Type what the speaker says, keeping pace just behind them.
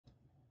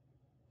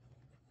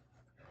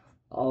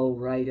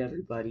Alright,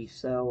 everybody,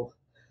 so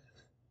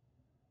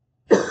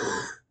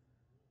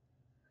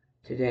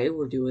today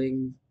we're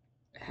doing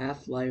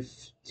Half-Life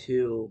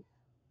 2.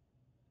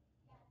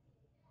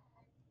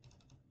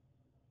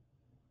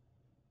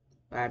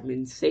 I'm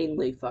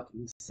insanely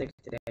fucking sick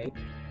today,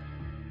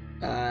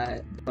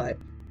 but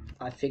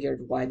I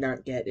figured why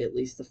not get at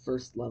least the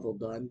first level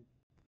done.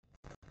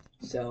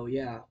 So,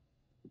 yeah.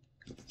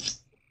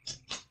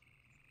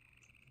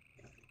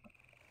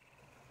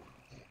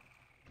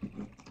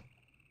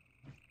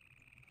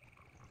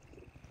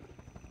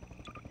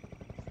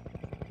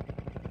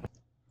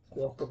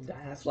 Welcome to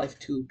Half-Life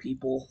 2,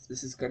 people.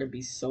 This is gonna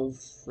be so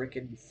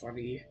freaking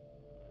funny.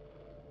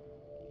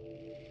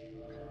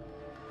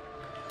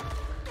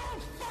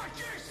 Don't fuck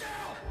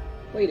yourself!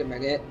 Wait a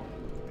minute.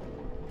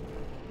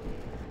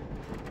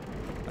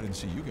 I didn't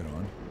see you get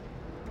on.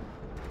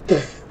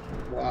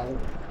 Wow.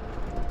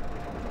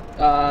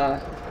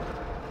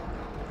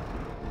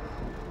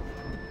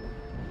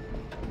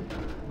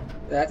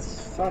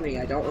 That's funny.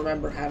 I don't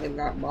remember having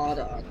that mod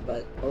on,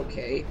 but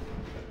okay.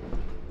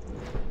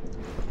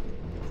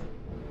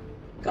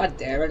 God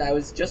damn it, I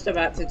was just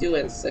about to do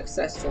a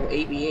successful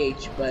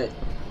ABH, but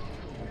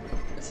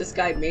is this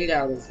guy made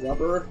out of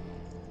rubber?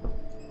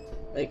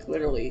 Like,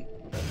 literally.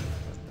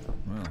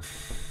 Well,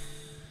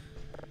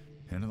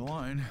 end of the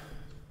line.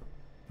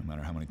 No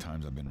matter how many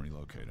times I've been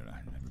relocated, I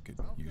never get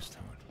used to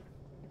it.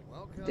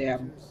 Welcome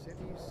Damn. to City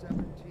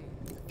 17.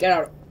 Get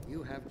out.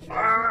 You have chosen,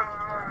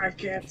 I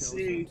can't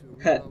see. to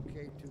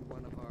relocate to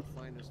one of our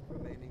finest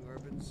remaining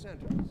urban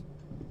centers.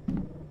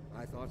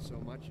 I thought so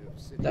much of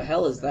City The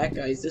hell is that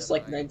guy? 17 Is this that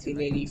like I elected to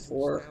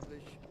 1984?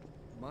 establish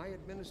my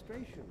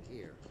administration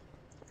here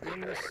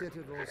in the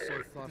citadel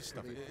so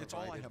thoughtfully it's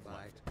all I provided have by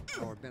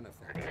left. our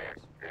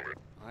benefactors.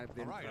 I've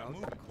been All right, I'm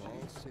proud to moving.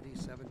 call City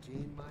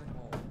 17 my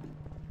home.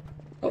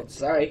 Oh,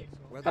 sorry.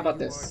 Whether How about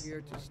you this? are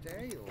here to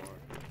stay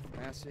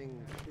or passing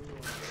through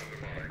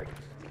Are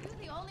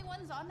you the only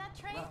ones on that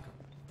train? Welcome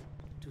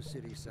to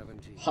City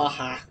 17.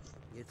 Haha.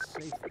 It's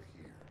safer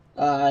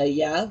here.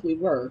 Yeah, we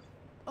were.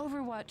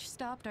 Overwatch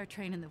stopped our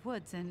train in the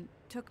woods and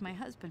took my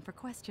husband for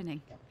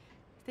questioning.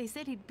 They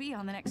said he'd be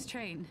on the next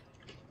train.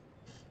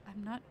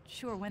 I'm not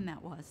sure when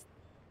that was.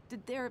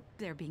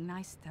 They're being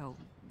nice, though,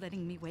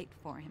 letting me wait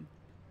for him.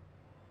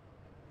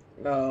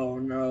 Oh,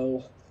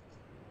 no.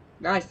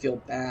 Now I feel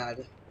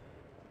bad.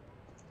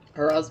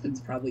 Her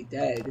husband's probably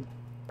dead.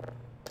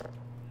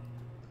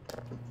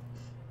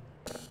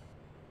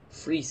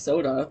 Free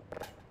soda.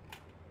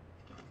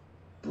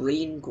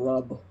 Brain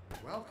grub.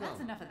 Welcome. That's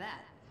enough of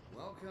that.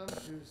 Welcome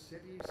to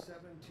City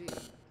 17.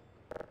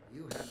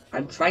 You have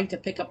I'm chosen trying to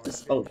pick up or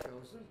this. been Oh,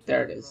 chosen to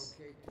there it is.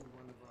 relocate to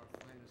one of our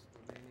finest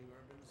remaining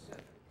urban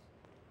centers.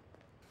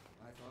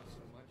 I thought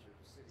so much of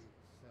City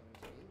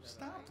 17 that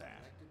Stop I that.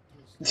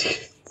 elected to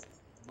establish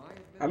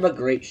my I'm a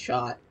great administration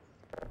shot.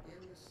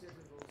 in the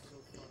citadel so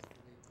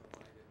thoughtfully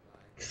provided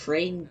by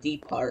Train our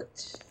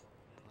depart.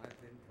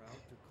 I've been proud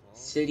to call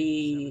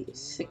City 17 my home.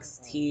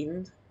 16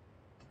 And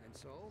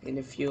so, in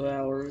a few whether you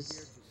are hours.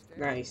 here to stay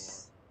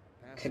Nice.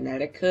 or passing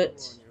Connecticut.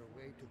 through on your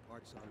way to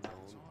parts unknown,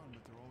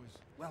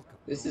 welcome.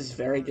 This is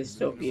very They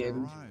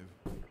dystopian. arrive.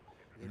 And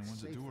the It's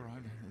ones that do safer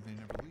arrive, here. they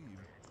never leave. You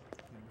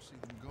never see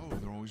them go.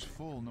 They're always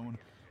full. No one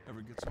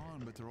ever gets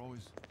on, but they're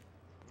always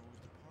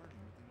departing,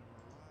 but they never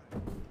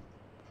arrive.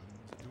 And the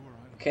ones that do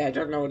arrive. Okay, I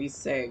don't know what he's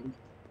saying.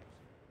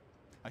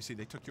 I see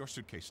they took your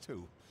suitcase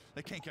too.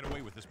 They can't get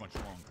away with this much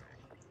longer.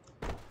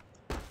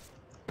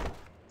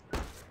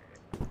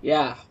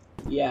 Yeah.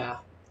 Yeah.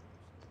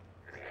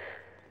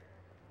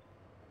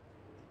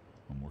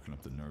 I'm working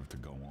up the nerve to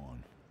go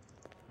on.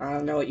 I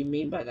don't know what you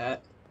mean by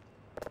that.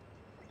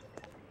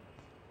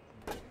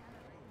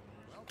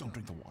 Don't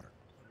drink the water.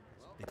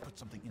 They put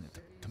something in it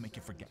to make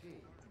you forget.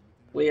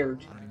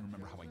 Weird. I don't even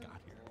remember how I got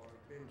here. Or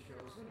been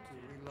chosen to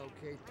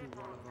relocate to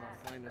one of our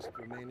finest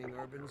remaining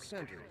urban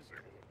centers.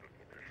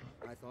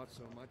 I thought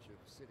so much of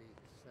City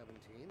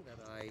 17 that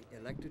I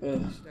elected to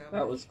Ugh, establish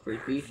that was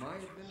creepy. my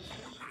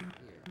administration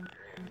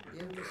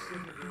here in the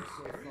citadel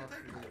so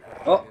thoughtfully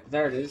Oh, provided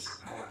there it by is.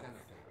 our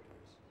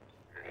benefactors.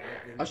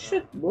 I've been I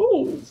should proud to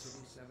call move.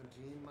 City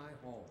 17 my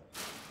home.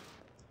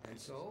 And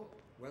so,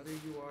 whether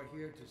you are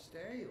here to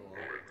stay or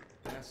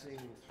passing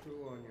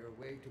through on your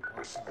way to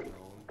parts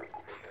unknown,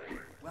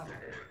 welcome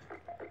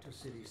to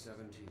City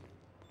 17.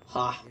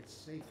 Ha. It's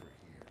safer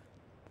here.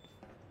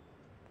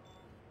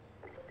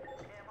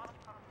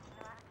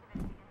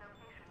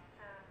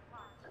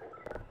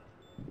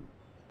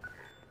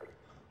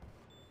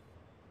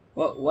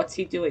 What's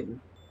he doing?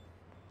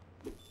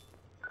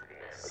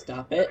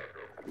 Stop it.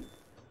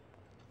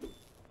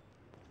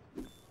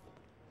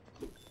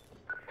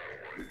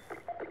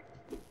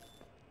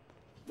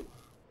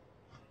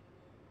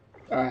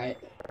 Alright.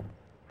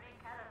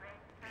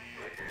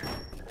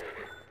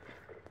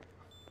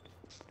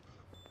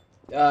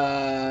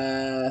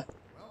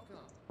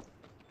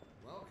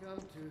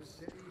 Welcome to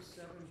City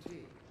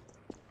 17.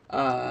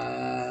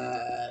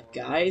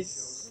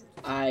 Guys,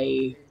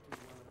 I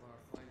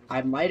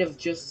might have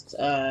just,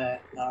 So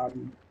much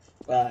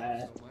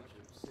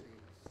of City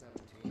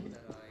 17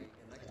 that I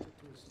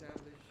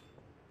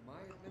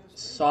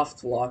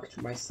soft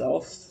locked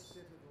myself.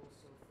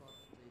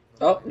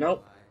 Oh,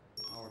 nope.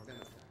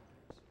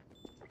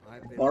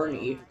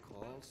 Barney.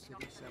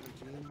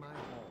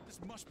 This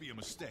must be a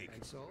mistake.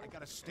 I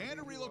got a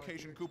standard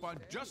relocation coupon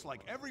just like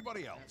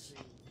everybody else.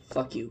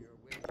 Fuck you.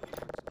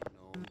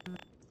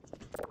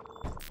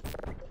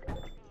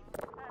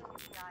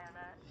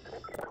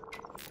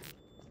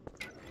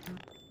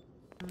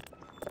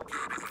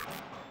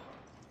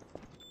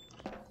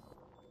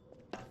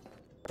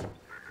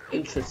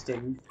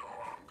 Interesting.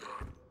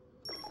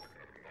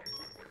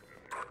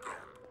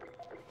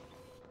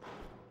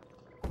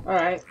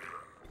 Alright.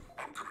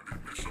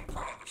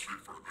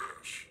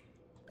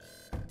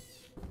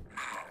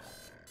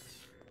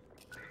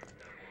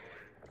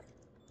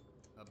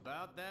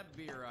 About that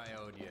beer I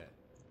owed you.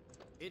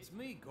 It's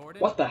me,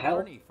 Gordon. What the hell?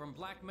 Barney from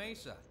Black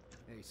Mesa.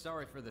 Hey,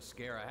 sorry for the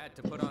scare. I had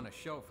to put on a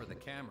show for the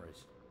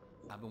cameras.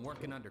 I've been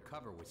working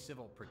undercover with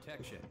civil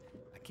protection.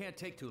 I can't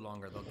take too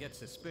long or they'll get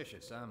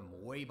suspicious. I'm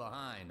way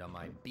behind on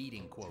my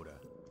beating quota.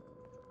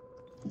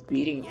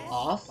 Beating Yes,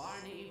 off?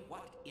 Barney,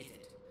 what is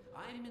it?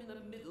 I'm in the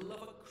middle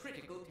of a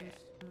critical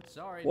test.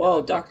 Sorry,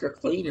 Whoa, Doc. Dr.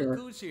 Cleaner. Look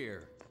who's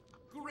here.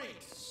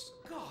 Great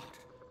Scott!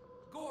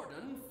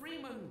 Gordon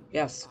Freeman!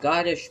 Yeah,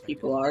 Scottish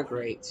people are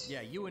great.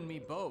 Yeah, you and me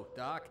both,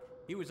 Doc.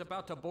 He was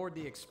about to board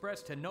the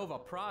express to Nova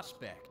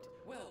Prospect.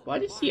 Well, Why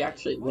does he Barney,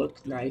 actually what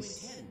look do you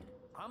nice? intend?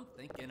 I'm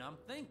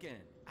thinking.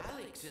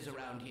 Alex is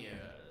around here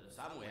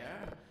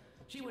somewhere.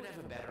 She would have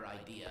a better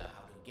idea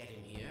how to get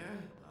him here.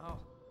 Oh,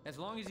 as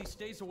long as he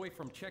stays away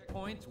from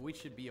checkpoints, we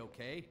should be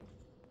okay.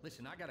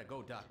 Listen, I gotta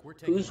go, Doc. We're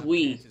taking Who's enough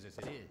we? chances as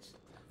it is.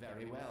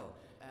 Very well.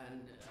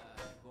 And,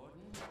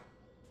 Gordon,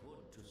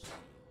 good to see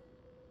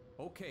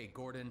you. Okay,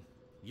 Gordon.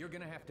 You're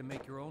gonna have to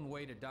make your own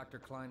way to Dr.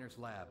 Kleiner's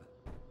lab.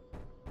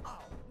 Oh,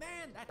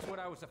 man, that's what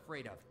I was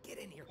afraid of. Get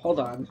in here. Hold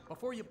Gordon, on.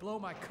 before you blow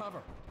my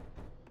cover.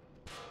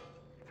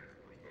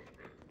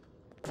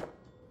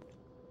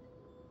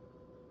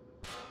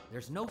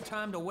 There's no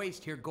time to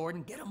waste here,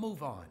 Gordon. Get a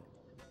move on.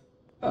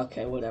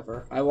 Okay,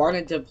 whatever. I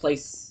wanted to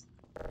place...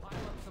 Pile up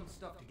some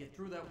stuff to get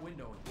through that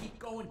window and keep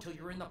going till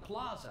you're in the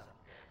plaza.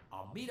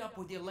 I'll meet up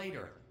with you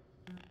later.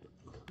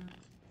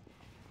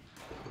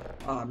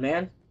 Aw,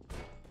 man.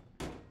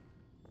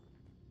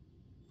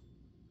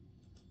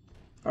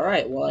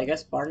 Alright, well, I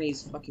guess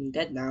Barney's fucking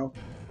dead now.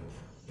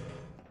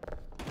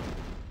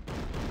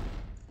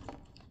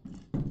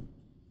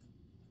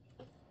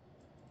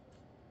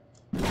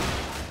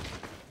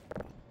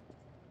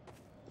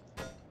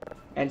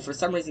 And for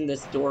some reason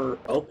this door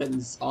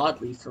opens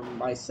oddly for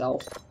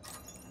myself.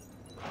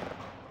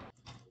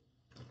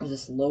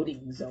 This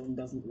loading zone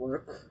doesn't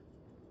work.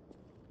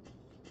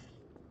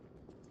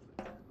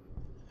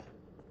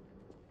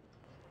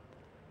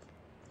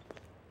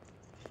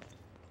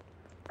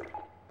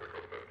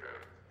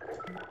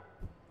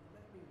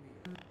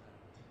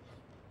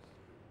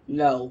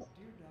 No.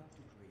 Dear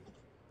Dr. Green,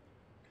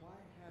 why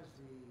has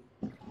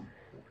the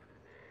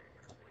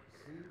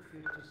seen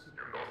fit to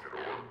suppress the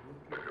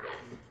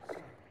reproductive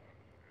cycle?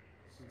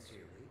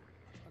 Sincerely.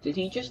 Did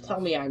he just tell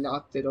me I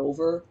knocked it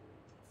over?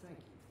 Thank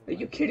you. Are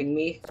you kidding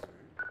me? Of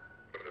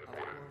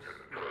course,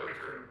 your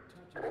question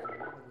touches on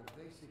one of the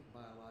basic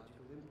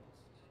biological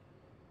impulses,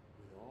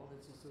 with all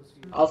its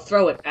associated. I'll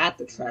throw it at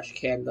the trash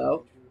can,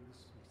 though.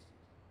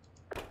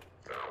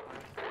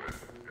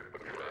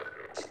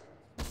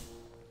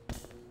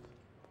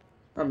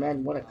 Oh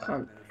man, what a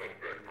cunt.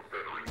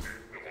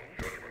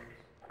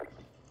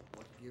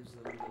 What gives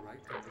them the right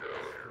to make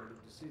this sort of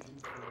decision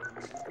for a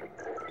movie?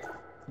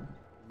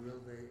 Will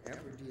they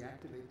ever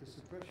deactivate the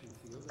suppression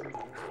field and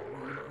let us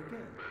breathe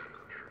again?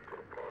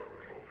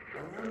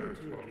 Allow me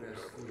to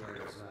address the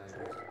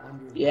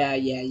anxieties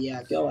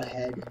Yeah, go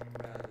ahead.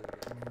 rather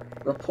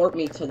than Report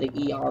me to the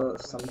ER or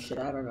some shit,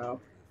 I don't know.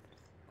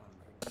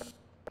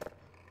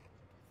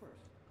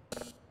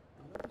 First,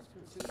 let us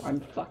consider I'm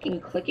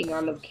fucking clicking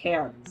on the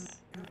cans.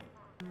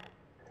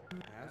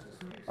 as a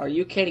species Are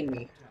you kidding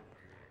me?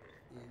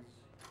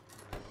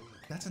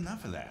 That's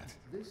enough of that.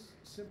 this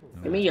simple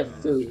Give me your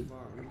food.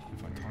 far-reaching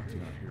If I talk to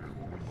you out here,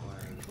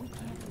 Both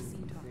of us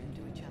seem talking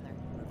to each other.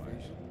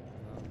 innovation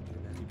of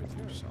genetic keep it to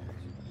yourself.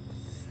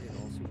 It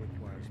also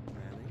requires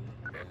planning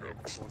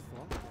and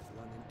forethought that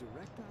run in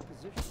direct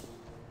opposition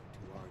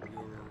to our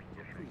neural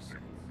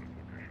precepts.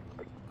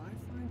 I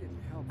find it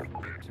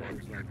helpful at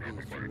times like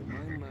these to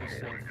remind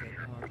myself that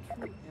our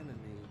true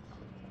enemy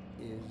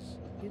is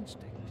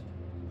instinct.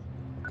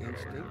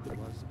 Instinct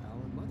was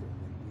our mother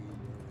when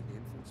we were an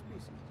infant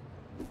species.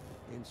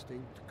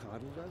 Instinct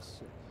coddled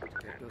us and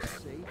kept us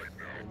safe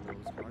in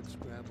those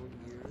hard-scrabbled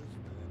years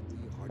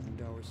when we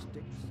hardened our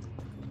sticks,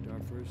 cooked our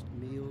first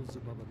meals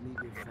above a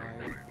meager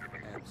fire,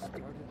 and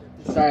started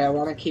at the Sorry, I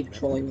want to keep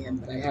trolling him,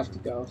 but I have to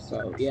go,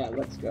 so yeah,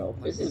 let's go.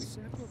 This is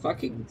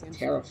fucking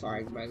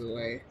terrifying, by the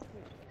way.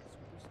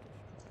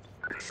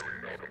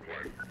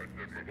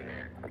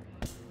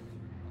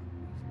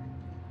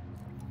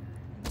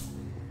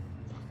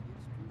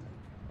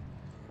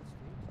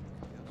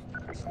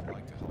 I'd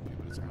like to help you,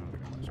 but it's out of the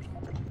question.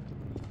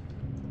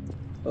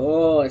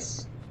 Oh, a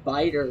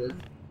spider.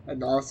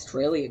 An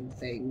Australian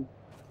thing.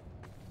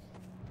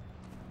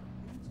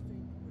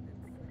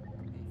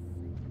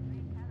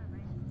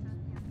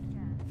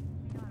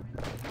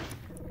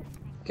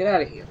 Get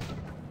out of here.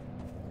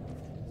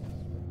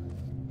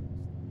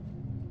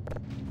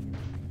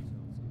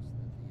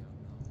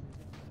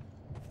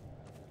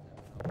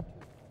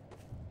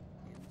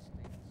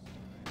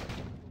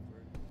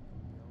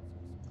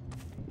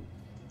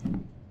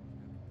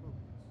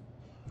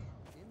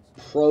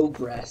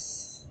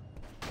 Progress.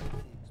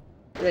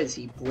 What is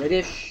he,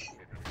 British?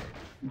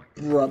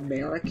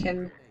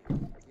 American?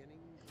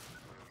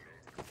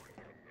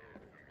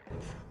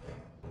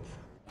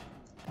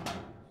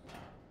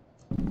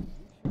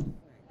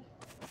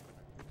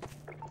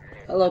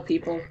 Hello,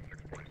 people.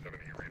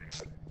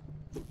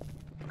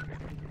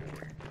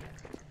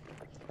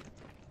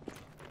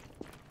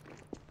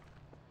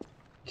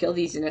 Kill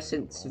these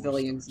innocent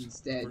civilians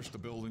instead. First the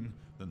building,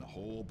 then the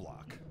whole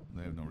block.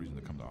 They have no reason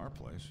to come to our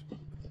place.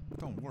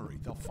 Don't worry,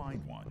 they'll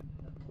find one.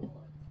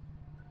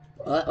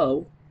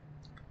 Uh-oh.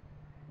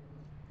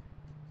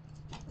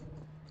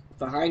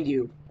 Behind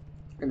you.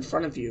 In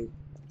front of you.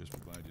 Just be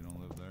glad you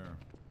don't live there.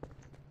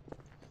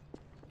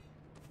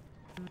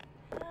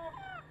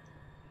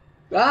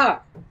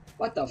 Ah!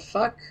 What the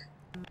fuck?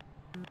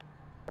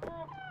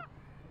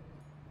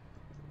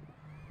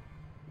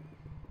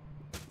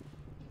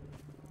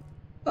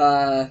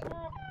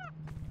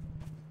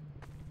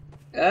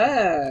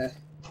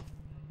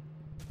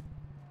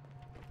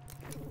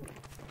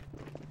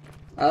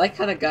 I like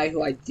how the guy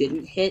who I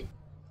didn't hit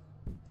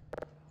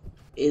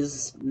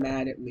is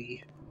mad at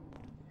me.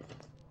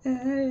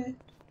 Baby,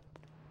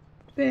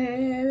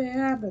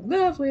 I'm in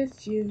love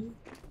with you.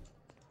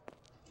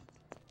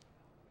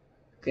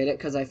 Get it?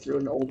 Because I threw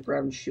an old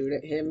brown shoe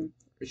at him.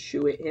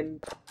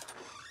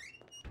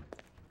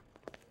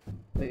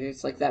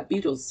 It's like that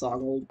Beatles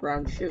song, Old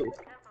Brown Shoe.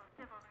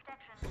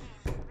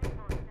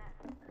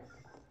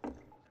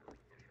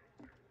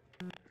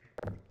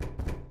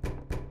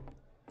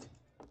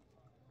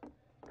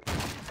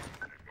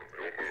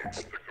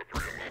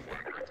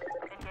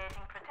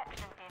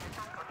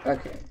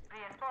 Okay.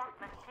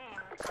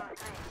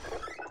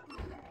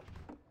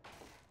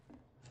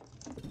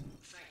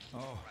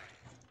 Oh,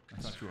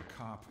 I thought you were a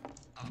cop.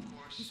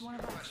 He's one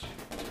of us.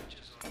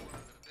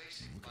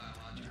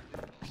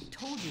 I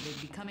told you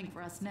they'd be coming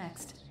for us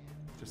next.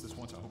 Just this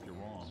once, I hope you're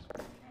wrong.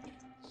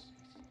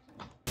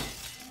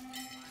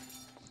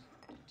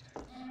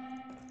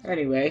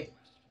 Anyway,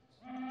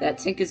 that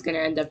tank is gonna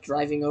end up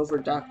driving over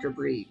Dr.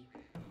 Breed.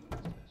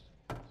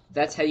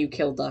 That's how you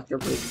kill Dr.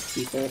 Breed,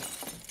 people.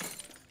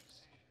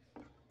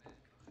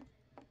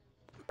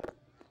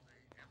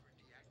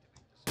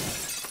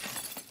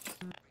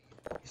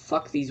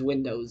 Fuck these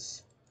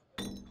windows.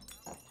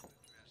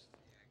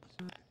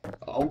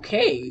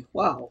 Okay,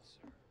 wow.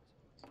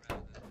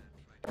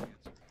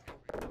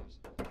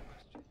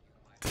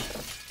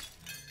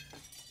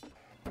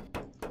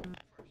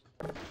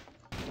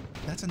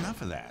 That's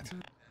enough of that.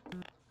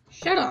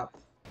 Shut up.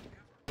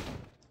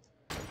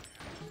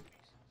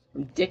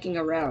 I'm dicking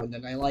around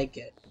and I like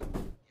it.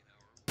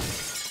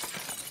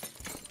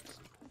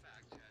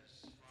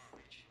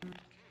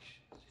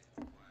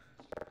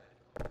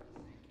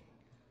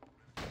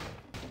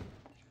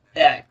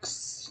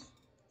 X.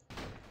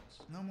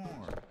 No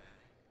more.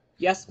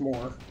 Yes,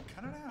 more.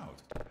 Cut it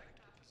out.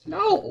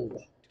 No.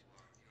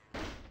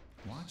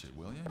 Watch it,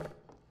 will you?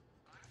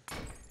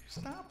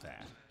 Stop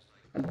that.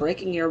 I'm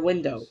breaking your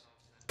window.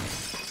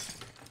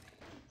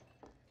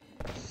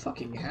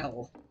 Fucking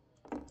hell.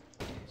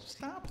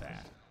 Stop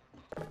that.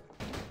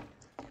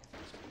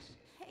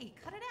 Hey,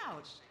 cut it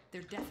out.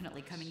 They're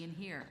definitely coming in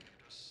here.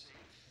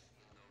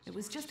 It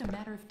was just a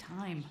matter of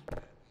time.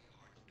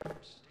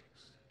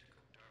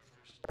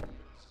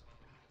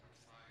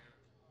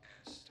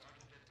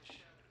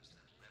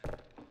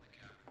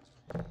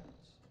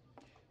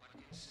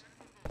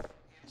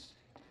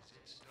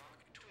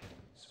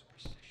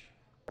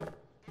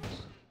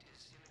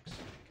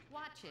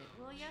 Watch it,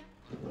 will ya?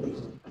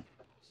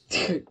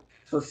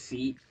 Her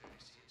feet.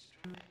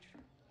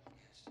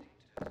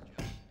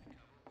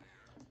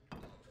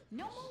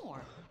 No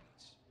more.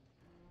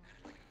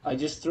 I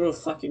just threw a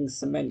fucking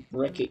cement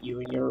brick at you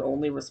and your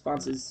only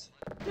response is,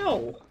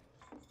 no.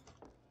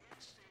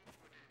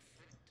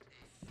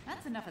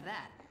 That's enough of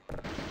that.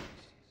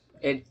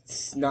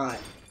 It's not.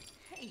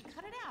 Hey,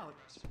 cut it out.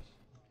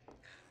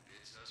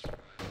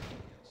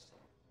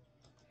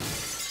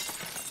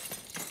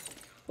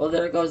 Well,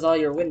 there goes all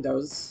your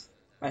windows.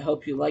 I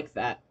hope you like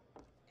that.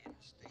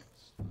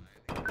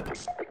 I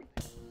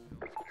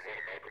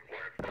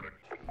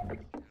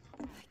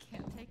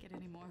can't take it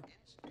anymore.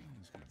 It's gonna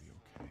be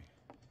okay.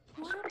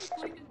 What are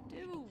we going to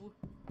do?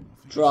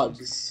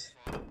 Drugs.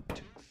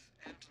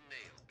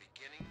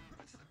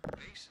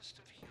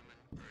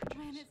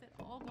 When is it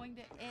all going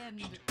to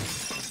end?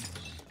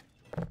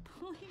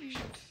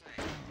 Please.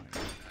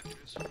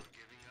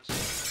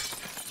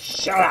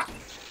 Shut up!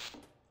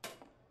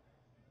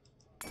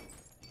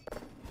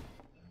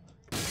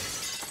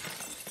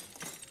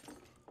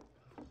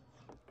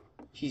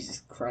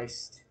 Jesus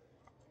Christ.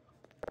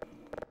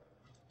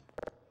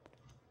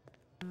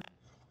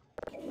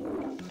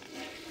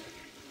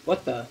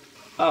 What the?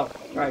 Oh,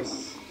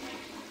 nice.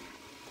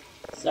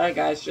 Sorry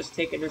guys, just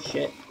taking a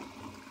shit.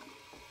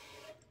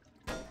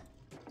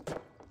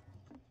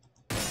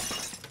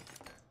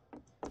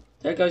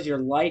 There goes your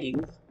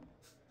lighting.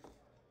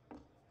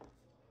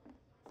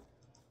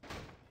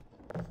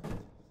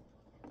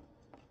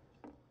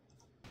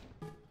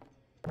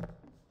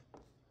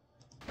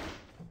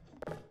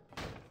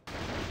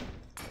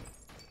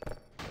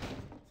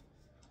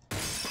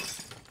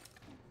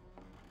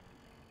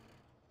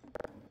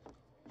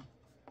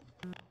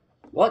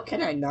 What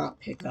can I not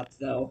pick up,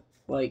 though?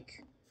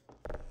 Like...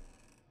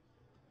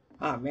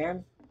 Ah,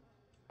 man.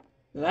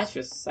 That's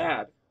just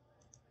sad.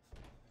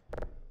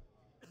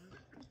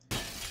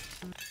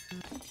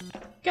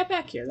 Get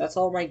back here. That's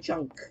all my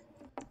junk.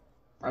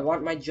 I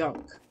want my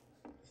junk.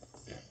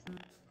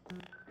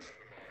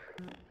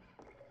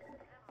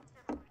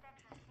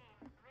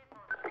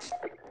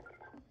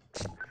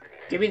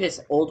 Give me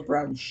this old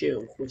brown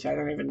shoe, which I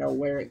don't even know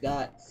where it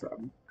got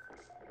from.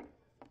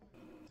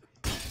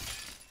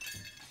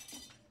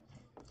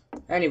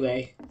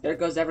 Anyway, there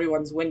goes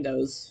everyone's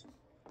windows.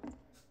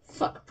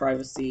 Fuck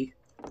privacy.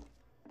 Attention,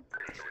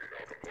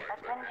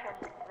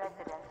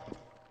 residents.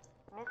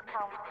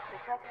 Miscount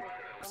detected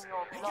in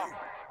your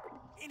block.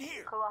 In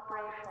here!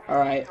 Cooperation.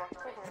 Alright. Head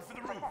for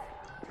the roof!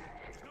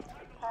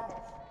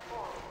 Permits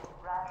full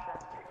ration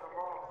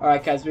reward.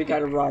 Alright guys, we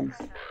gotta run.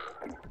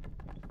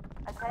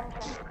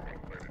 Attention.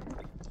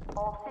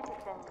 All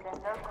citizens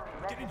and local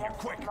Get in here,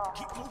 residents quick! of law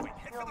Keep moving!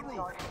 Head for the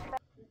will roof!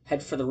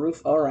 Head for the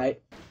roof?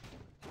 Alright.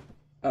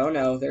 Oh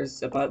no,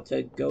 there's about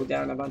to go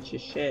down a bunch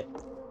of shit.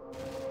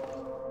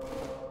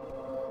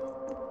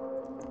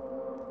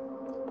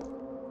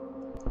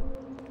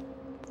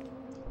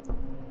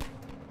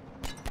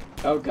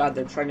 Oh god,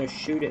 they're trying to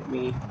shoot at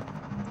me.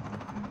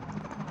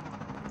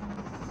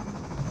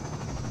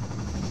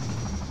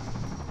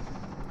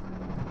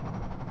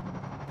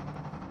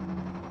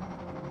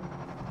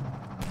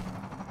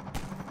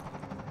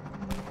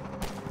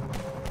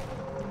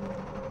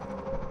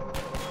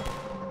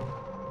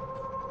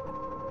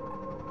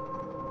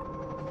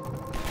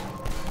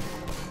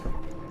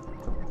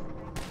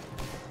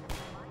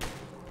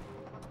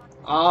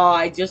 Ah,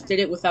 I just did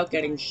it without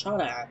getting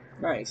shot at.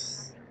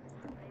 Nice.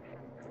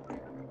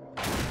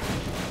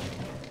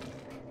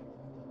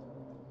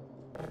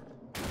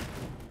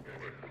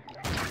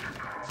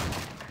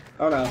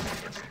 Oh no.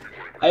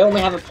 I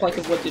only have a plank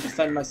of wood to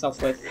defend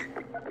myself with.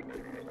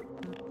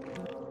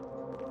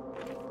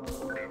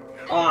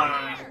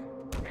 Ah.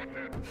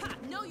 Ha,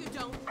 no, you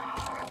don't.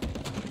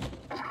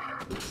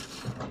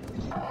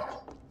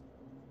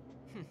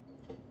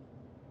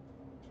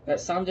 That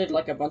sounded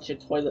like a bunch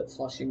of toilet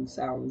flushing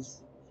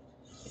sounds.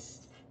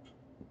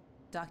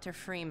 Dr.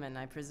 Freeman,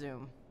 I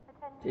presume.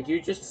 Did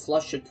you just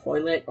flush a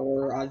toilet,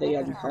 or are they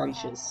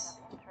unconscious?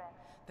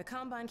 The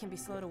Combine can be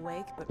slow to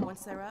wake, but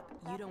once they're up,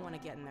 you don't want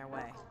to get in their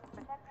way.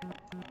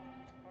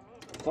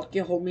 Fuck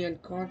you, hold me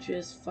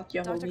unconscious. Fuck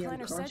you, hold Dr. me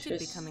Kleiner said unconscious. you'd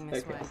be coming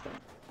this way. stop.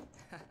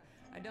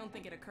 I don't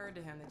think it occurred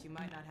to him that you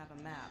might not have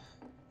a map.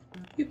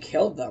 You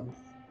killed them.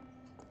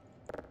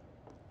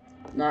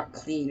 Not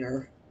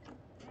cleaner.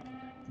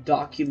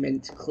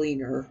 Document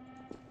cleaner.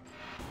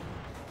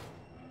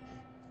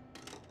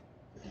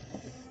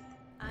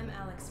 I'm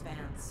Alex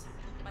Vance.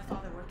 My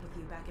father worked with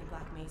you back in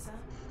Black Mesa.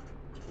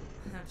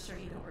 I'm sure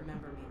you don't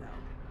remember me,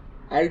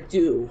 though. I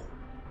do.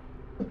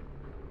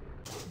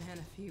 Man,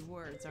 a few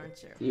words,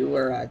 aren't you? You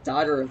were a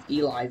daughter of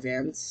Eli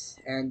Vance,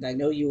 and I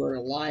know you were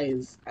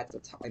alive at the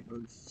time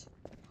of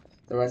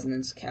the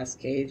Resonance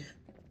Cascade.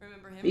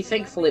 Remember him Be from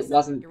thankful Black it Mesa?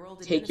 wasn't Your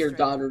old take your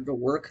administrator. daughter to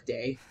work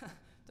day.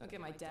 Don't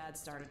get my dad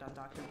started on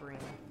Dr. Breen.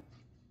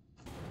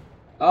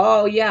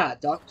 Oh yeah,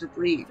 Dr.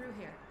 Breen. Through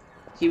here.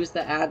 He was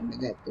the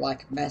admin at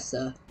Black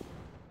Mesa.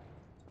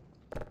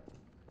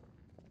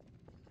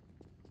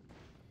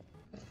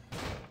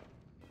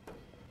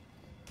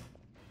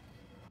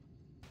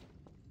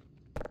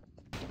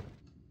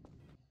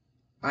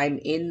 I'm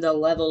in the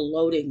level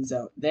loading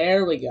zone.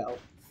 There we go.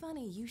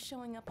 Funny, you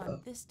showing up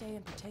on this day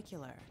in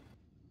particular.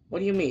 What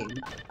do you mean?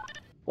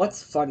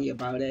 What's funny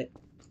about it?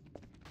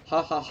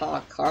 Ha ha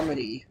ha,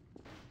 comedy.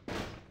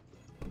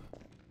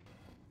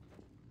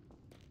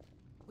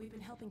 We've been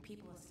helping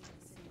people escape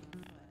the city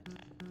on foot.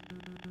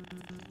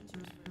 It's dangerous for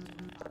it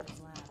to my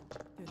father's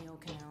lab through the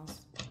old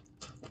canals.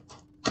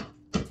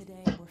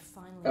 Today, we're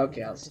finally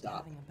Okay, on I'll the verge of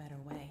stop. having a better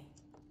way.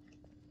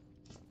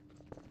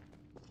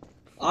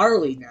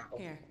 Arlie now.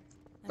 Here,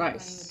 let me buy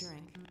Nice. you a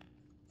drink.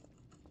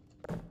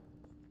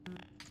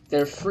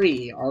 They're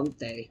free, aren't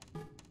they?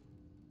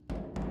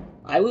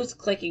 I was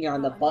clicking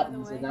on the Oh, and by the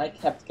buttons and way, I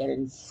kept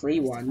getting free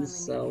nice to ones, finally meet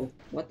so you.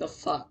 what the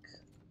fuck?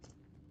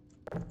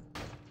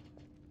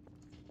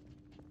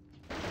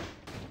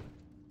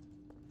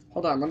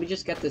 Hold on, let me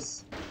just get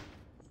this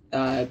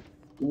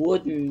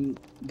wooden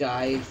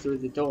guy through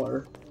the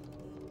door.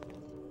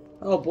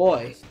 Oh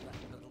boy.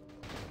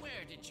 Where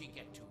did she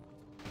get to?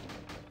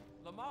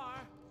 Lamar,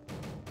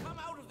 come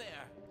out of there!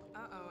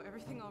 Uh-oh,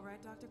 everything all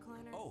right, Dr.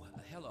 Kleiner? Oh,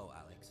 hello,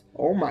 Alex.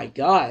 Oh my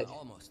god.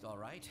 Almost all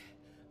right.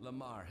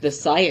 Lamar The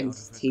has gotten out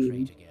science of her team.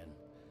 crate again.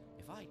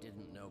 If I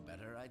didn't know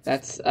better, I'd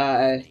That's,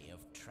 suspect plenty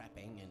of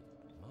trapping and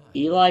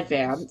Eli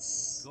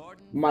Vance,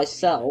 Gordon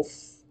myself,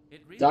 Freeman.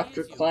 It really Dr. is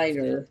you, isn't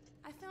Kleiner, it?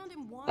 I found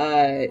him wandering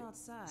around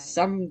outside.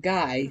 some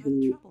guy Bit of a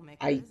who troublemaker,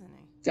 I isn't he?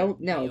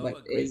 don't know, We owe but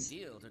a great is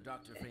deal to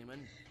Dr.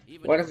 Freeman,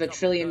 even one if of the trouble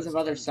trillions does of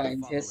other tend to follow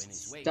in his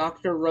scientists, wake.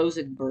 Dr.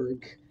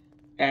 Rosenberg,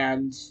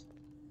 and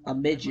a I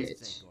must midget.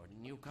 say,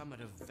 Gordon, you come at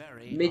a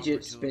very Midget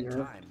opportune spinner.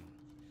 time.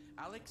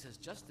 Alex has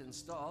just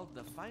installed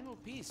the final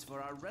piece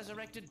for our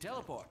resurrected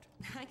teleport.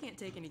 I can't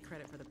take any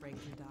credit for the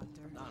breakthrough,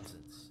 Doctor.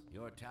 Nonsense.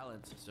 Your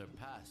talents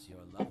surpass your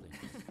loveliness.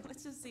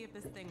 Let's just see if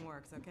this thing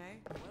works, okay?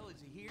 Well, is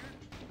he here?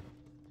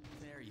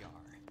 There you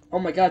are. Oh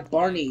my god, Hey,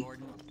 Barney.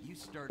 Gordon, you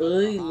stirred I up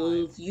the hive.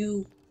 love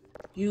you.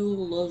 You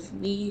love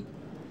me.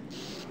 We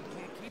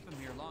can't keep him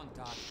here long,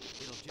 Doc.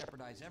 It'll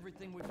jeopardize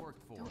everything we've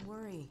worked for. Don't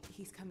worry,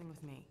 he's coming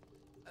with me.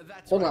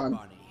 That's Hold right, on.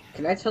 Barney.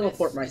 Can I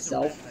teleport This is a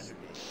red myself? letter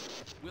day.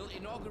 We'll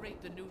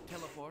inaugurate the new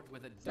teleport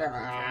with a double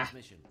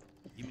transmission.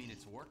 You mean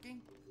it's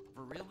working?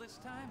 For real this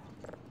time?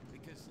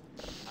 Because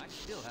I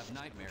still have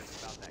nightmares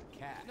about that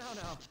cat. No.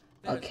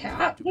 A there's cat?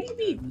 nothing to What do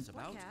be you mean? nervous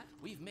about. What cat?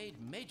 We've made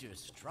major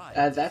strides.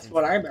 That's since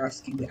what the I'm last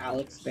asking, couple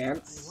Alex years.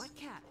 Vance. What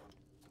cat?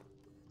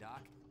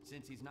 Doc,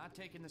 since he's not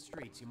taking the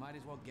streets, you might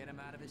as well get him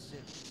out of his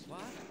city.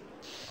 What?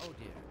 Oh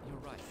dear, you're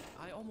right.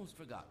 I almost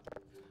forgot.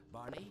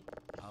 Barney,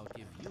 I'll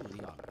give you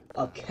the honor.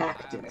 A I've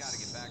got to get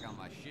cactus. back on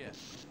my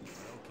shift.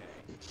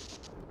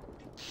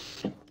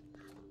 Okay.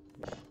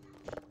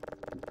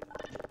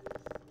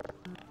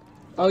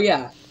 Oh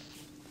yeah.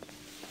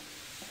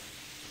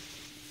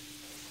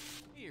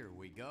 Here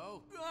we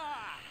go.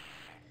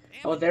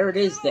 Oh, there it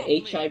is, the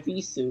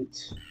HIV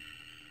suit.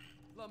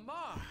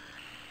 Lamar,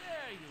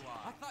 there you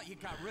I are. thought you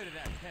got rid of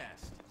that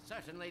pest.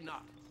 Certainly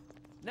not.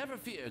 Never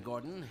fear,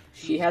 Gordon.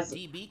 She She's has-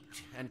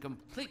 de-beaked and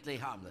completely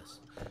harmless.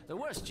 The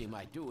worst she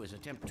might do is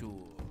attempt to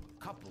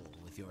couple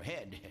with your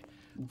head.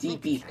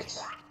 Debeaked.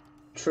 Get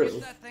True.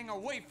 that thing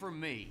away from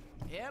me.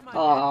 Here, my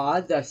Aw,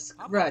 the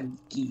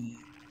scrunky.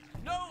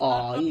 No,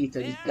 Aw, not up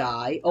little there.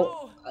 guy.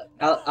 No,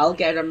 Oh, I'll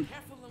get him.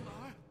 Careful,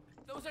 Lamar.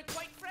 Those are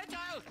quite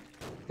fragile.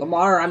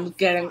 Lamar, I'm Oh,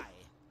 getting. fly.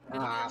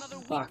 It'll be Ah, another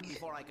week fuck.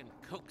 before I can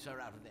coax her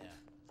out of there.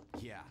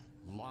 Yeah,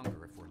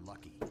 longer if we're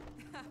lucky.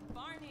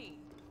 Barney,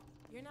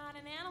 you're not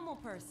an animal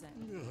person.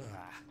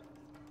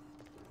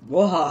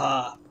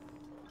 Whoa.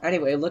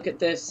 Anyway, look at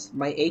this.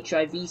 My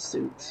HIV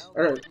suit.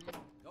 Well, Or, Gordon,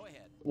 go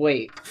ahead.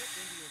 wait.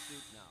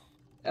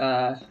 Slip into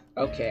your suit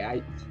now.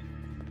 Okay,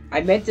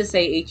 I meant to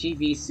say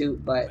HEV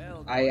suit, but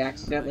Well, I Gordon,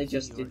 accidentally I see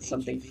just your did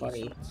something HEV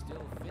funny. suit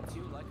still fits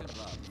you like a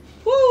glove.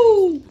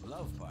 Woo! The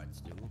glove parts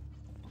do.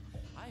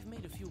 I've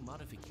made a few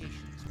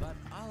modifications, but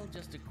I'll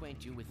just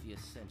acquaint you with the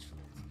essentials.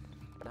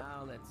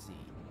 Now let's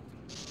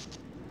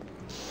see.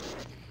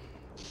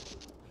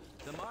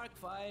 The Mark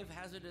V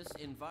hazardous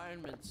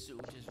environment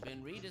suit has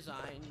been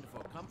redesigned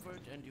for comfort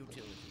and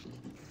utility.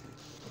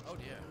 Oh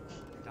dear.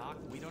 Doc,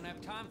 we don't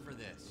have time for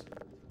this.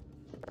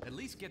 At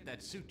least get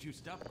that suit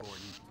juiced up,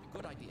 Gordon.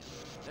 Good idea.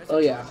 There's Oh,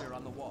 a yeah. charger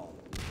on the wall.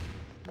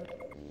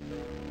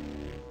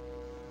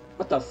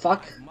 What the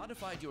fuck? I've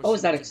modified your What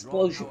was suit that to draw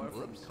explosion? power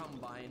from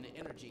combine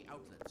energy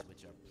outlets,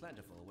 which are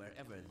plentiful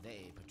wherever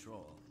they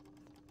patrol.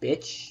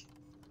 Bitch.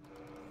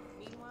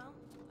 Meanwhile,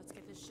 let's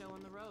get this show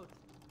on the road.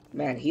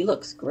 Man, he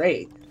looks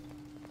great.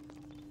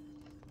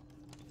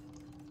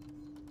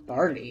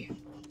 Barney.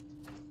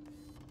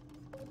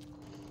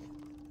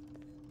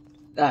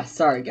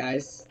 Sorry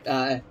guys.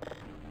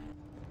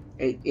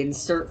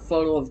 Insert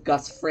photo of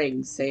Gus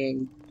Fring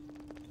saying,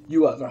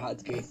 "You ever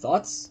had gay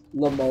thoughts,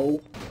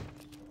 Lamo?"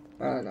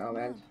 I don't know,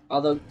 man.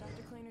 Although Dr.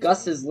 Cleaner's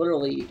Gus right. is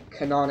literally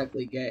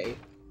canonically gay,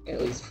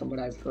 at least from what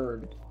I've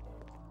heard.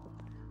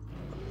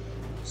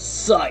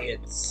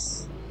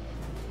 Science.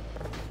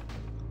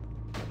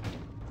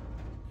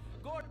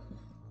 Gordon,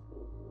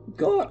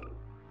 God.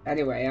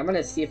 Anyway, I'm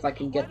gonna see if I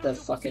can why get the don't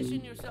you position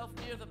fucking. yourself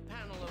near the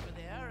panel over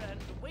there and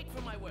wait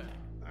for my word.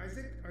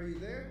 Isaac, are you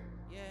there?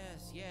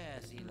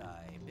 Yes, Eli.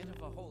 Bit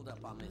of a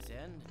holdup on this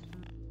end.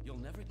 You'll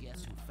never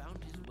guess who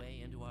found his way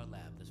into our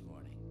lab this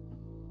morning.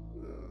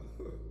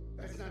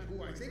 That's not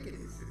who I think it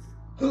is.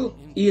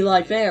 Eli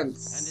And it's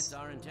Vance.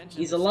 our intention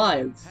He's to send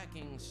alive. him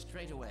packing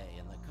straight away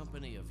in the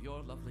company of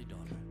your lovely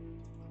daughter.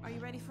 Are you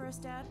ready for us,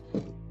 Dad?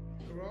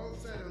 We're all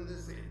set on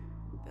this end.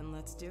 Then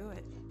let's do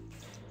it.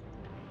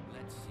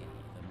 Let's see.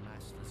 The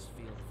massless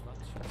field flux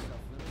should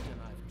self-limit,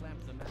 and I've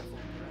clamped the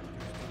manifold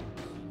parameters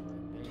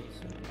to base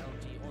and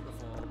LT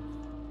orbifold.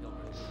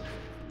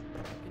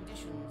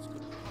 Conditions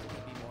could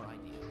hardly be more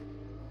ideal.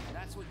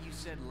 That's what you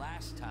said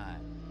last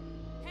time.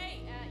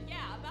 Hey,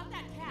 yeah, about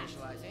that cat.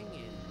 Initializing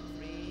in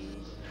 3.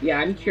 Yeah,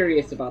 I'm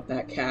curious about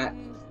that cat.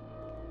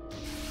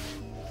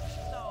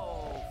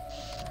 No.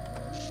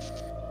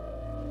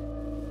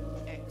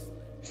 Excellent.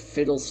 Gonna let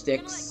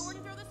Fiddlesticks.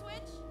 Gordon throw the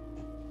switch?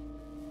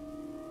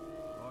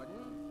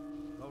 Gordon,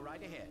 go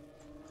right ahead.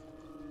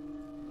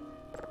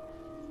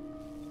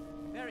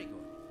 Very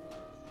good.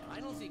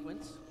 Final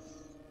sequence.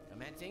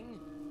 Commencing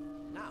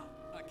now.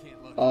 I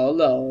can't look. Oh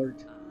lord.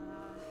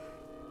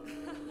 Okay.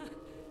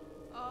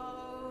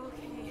 Oh,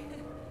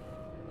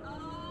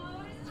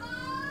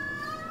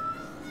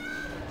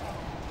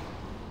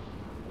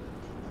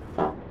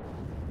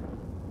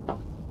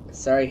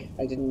 Sorry,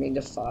 I didn't mean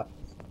to fart.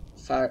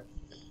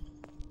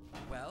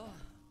 Well,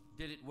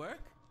 did it work?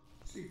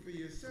 See for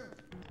yourself.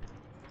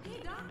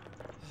 Hey, Doc.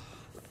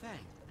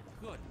 Thank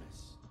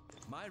goodness.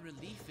 My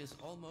relief is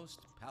almost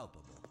palpable.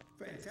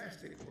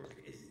 Fantastic work,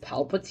 isn't it?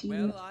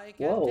 Palpatine? Well, I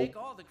can't Whoa. take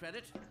all the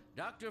credit.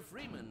 Dr.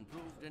 Freeman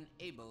proved an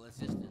able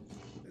assistant.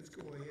 Let's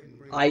go ahead and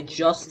bring I it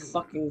just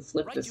forward. fucking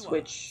flipped Right the you are.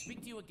 switch.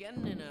 Speak to you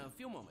again in a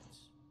few moments.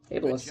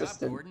 Able Good job,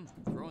 assistant. Gordon.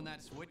 Throwing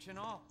that switch and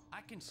all.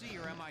 I can see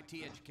your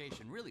MIT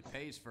education really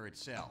pays for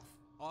itself.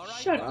 All right,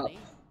 Shut Barney.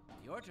 up.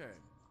 Your turn.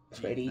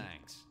 Gee, Pretty.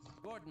 thanks.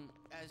 Gordon,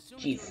 as soon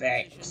as Gee, you're in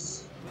thanks.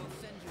 position, we'll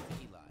send you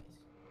to Eli's.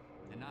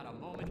 And not a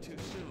moment too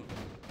soon.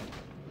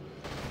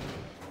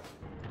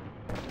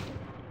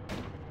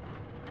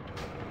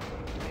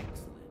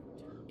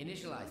 Excellent.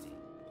 Initializing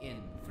in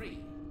 3,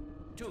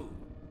 2,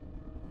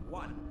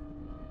 1.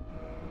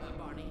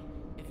 Barney,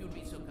 if you'd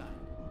be so kind.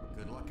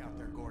 Good luck out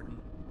there, Gordon.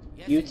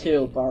 Yes, You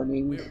too, indeed.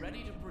 Barney. We're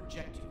ready to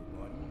project you,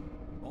 Gordon.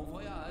 Bon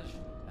voyage,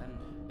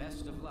 and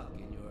best of luck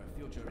in your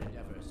future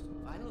endeavors.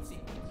 Final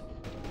sequence.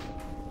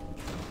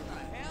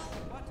 The hell?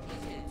 What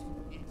is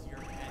it? It's your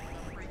head.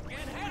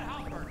 Freaking head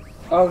hopper.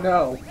 Oh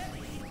no.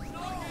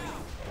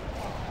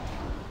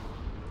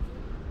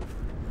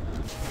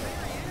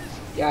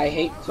 Yeah, I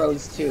hate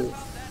crows too. He's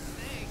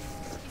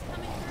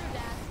coming through,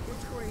 Dad.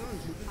 What's going on,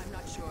 Jupiter? I'm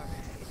not sure.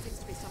 It seems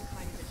to be some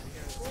kind of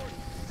interference.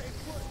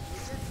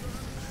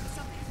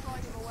 Something's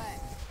drawing him away.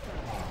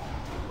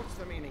 What's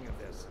the meaning of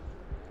this?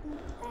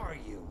 Who are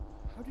you?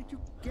 How did you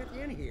get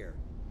in here?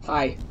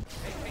 Hi.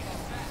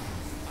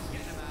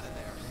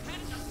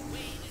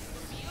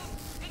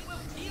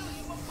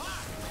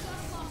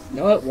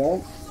 No, it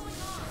won't.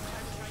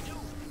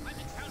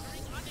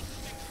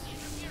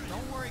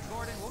 Don't worry,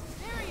 Gordon. We'll...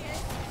 There he is.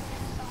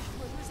 Oh,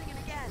 we're losing it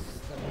again.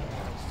 The man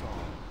I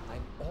saw.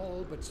 I'm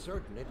all but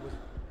certain it was.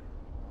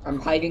 I'm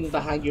hiding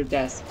behind your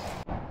desk.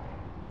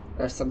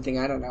 Or something,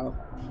 I don't know.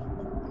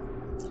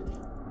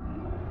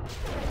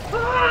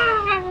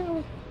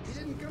 Ah! He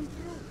didn't come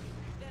through.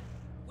 Then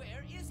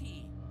where is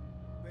he?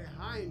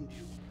 Behind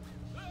you.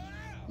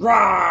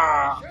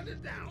 Rah! Shut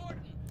it down.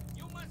 Gordon,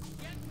 you must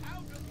get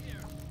out of here.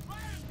 Run!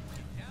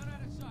 Down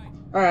out of sight.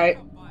 Alright.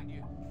 I'll find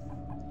you.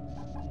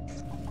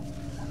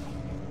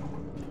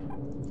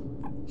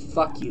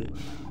 Fuck you.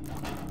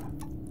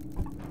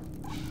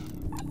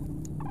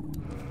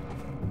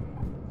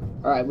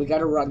 Alright, we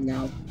gotta run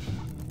now.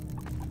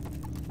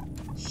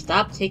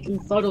 Stop taking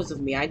photos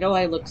of me. I know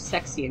I look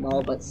sexy and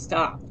all, but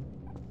stop.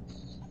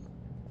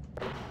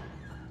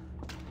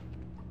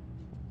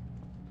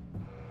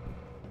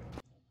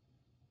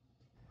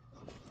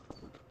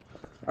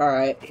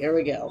 Alright, here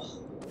we go.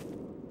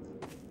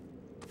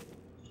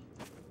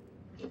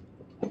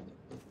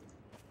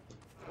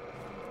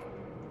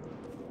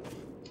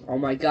 Oh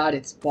my god,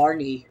 it's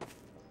Barney.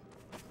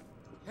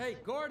 Hey,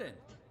 Gordon!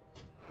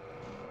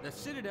 The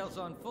Citadel's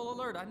on full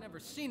alert. I've never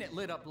seen it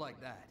lit up like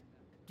that.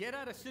 Get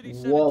out of City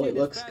 17 Whoa, it as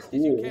looks fast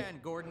as you cool. can,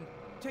 Gordon.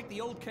 Take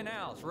the old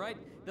canals, right?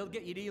 They'll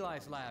get you to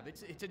Eli's lab.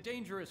 It's a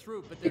dangerous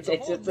route, but there's a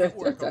whole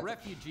network of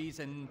refugees,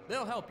 and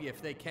they'll help you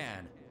if they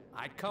can.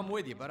 I'd come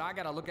with you, but I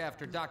gotta look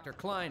after Dr.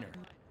 Kleiner.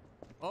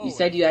 Oh, You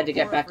said you had to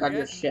get before I back on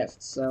your forget, shift, I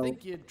so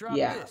think you dropped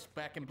yeah. this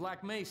back in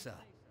Black Mesa.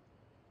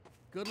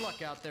 Good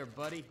luck out there,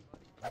 buddy.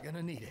 You're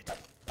gonna need it.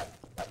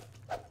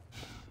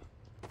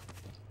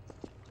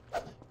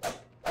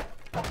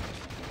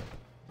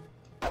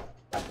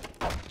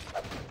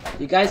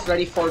 You guys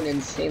ready for an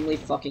insanely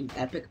fucking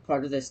epic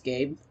part of this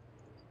game?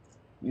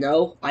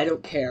 No? I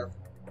don't care.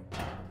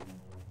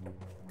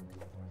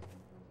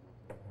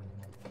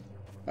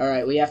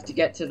 Alright, we have to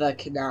get to the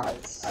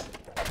canals.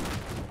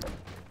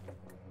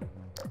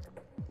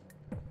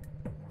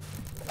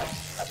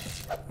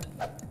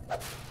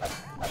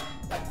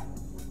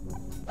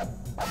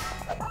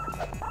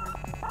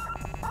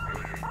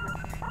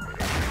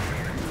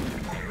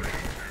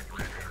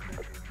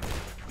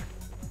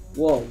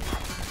 Whoa.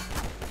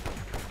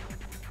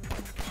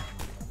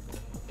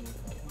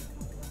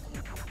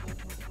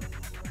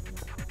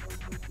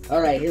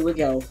 Alright, here we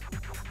go.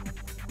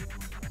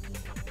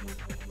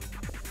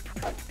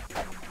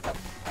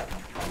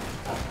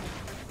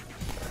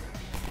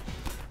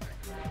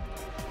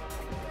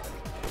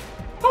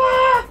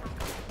 Ah!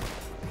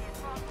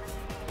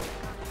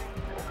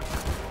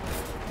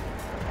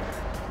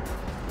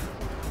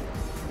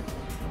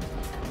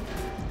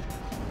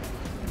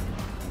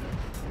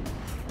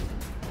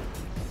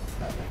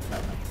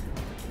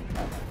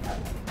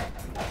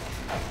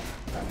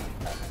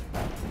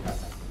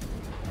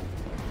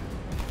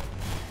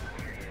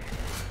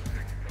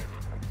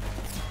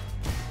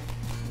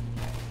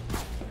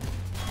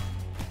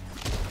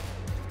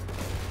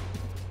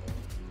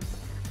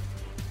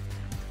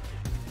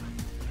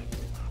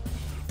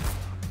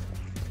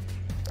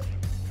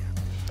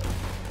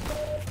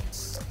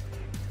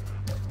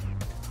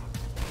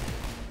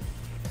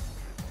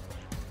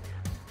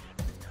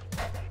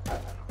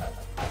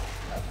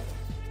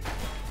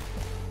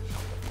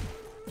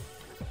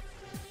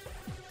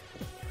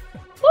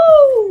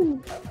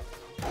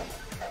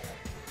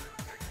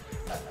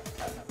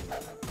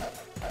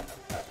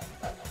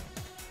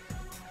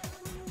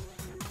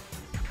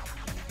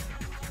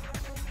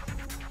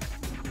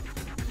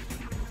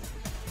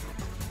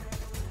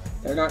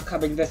 They're not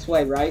coming this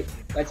way, right?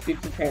 Let's be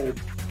prepared.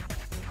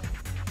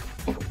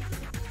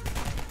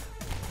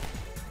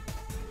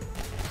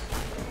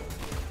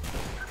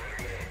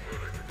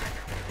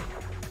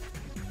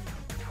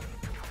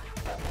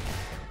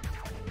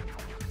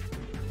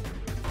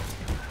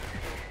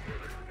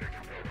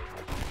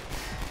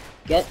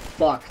 Get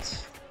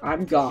fucked.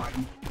 I'm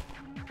gone.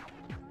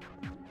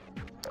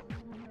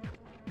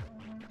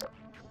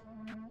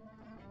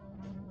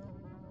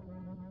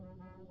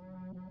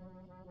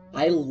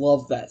 I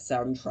love that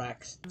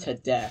soundtrack to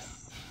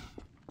death.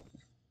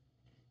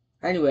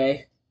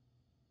 Anyway.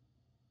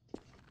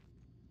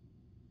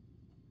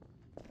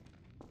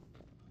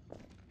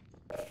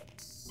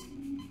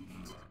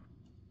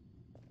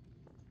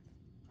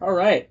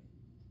 Alright.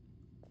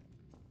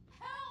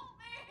 Help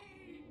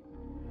me!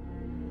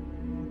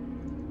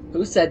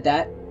 Who said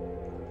that?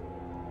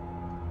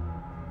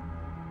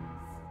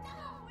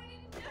 Stop! We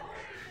didn't do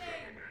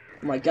anything!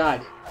 Oh my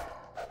god.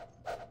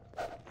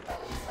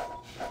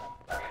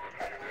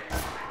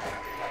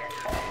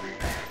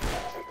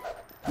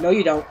 No,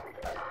 you don't.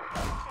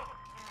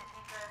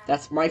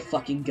 That's my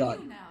fucking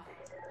gun. Now,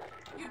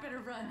 you better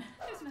run.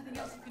 There's nothing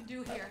else you can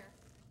do here.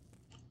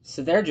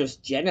 So they're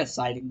just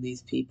genociding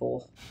these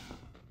people.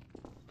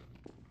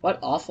 What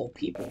awful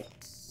people.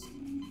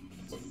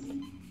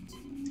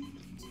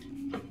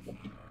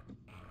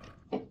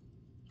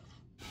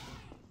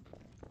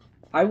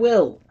 I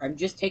will. I'm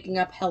just taking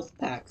up health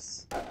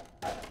packs.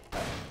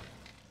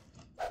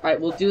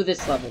 Alright, we'll do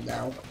this level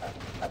now.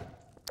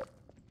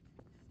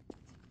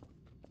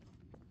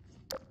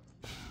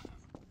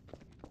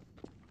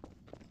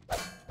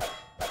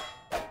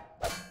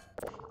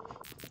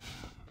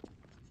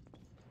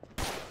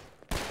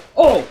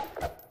 Oh!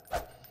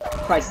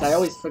 Christ, I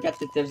always forget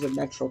that there's a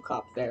Metro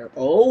cop there.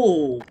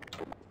 Oh!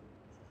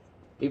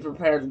 Be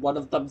prepared, one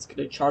of them's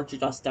gonna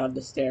charge us down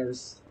the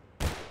stairs.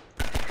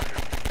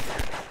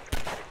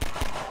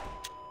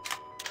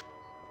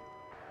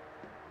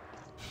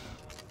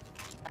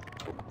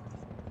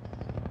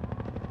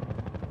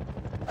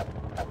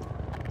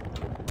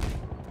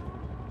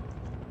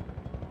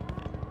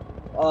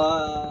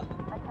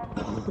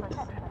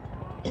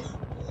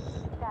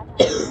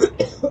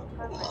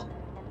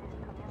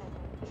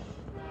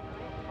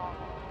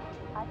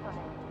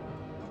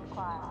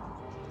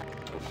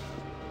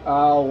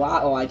 Oh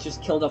wow, I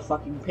just killed a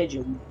fucking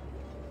pigeon.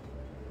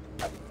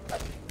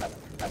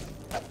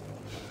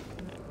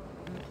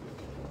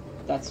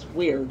 That's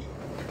weird.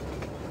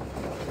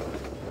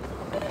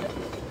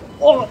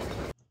 Oh!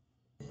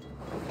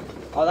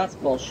 Oh, that's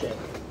bullshit.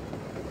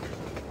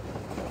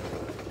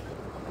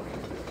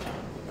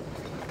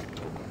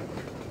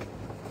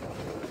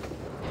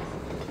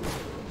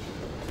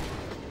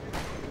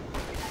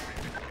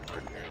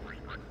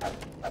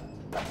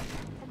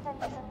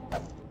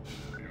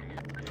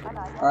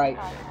 Alright,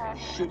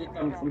 shoot at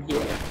them from here.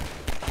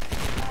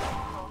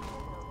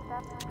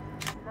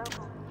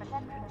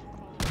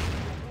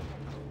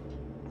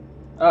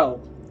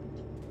 Oh.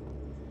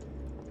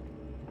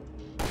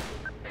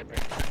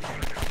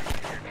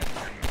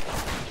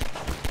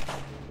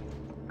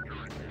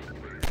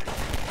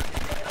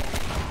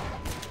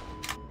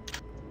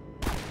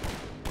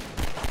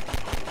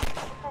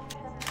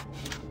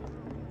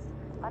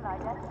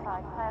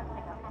 Unidentified person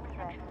of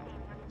interest.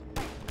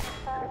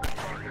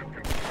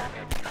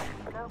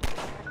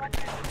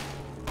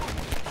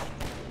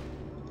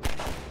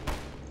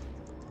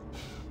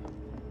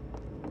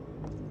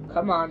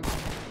 Come on.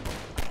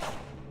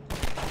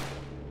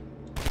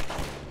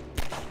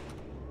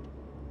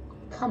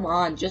 Come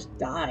on, just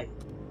die.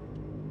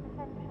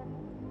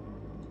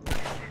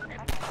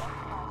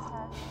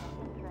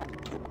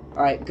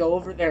 Alright, go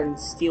over there and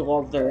steal all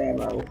of their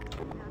ammo.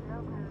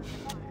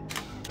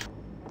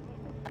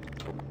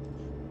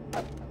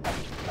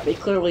 They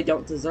clearly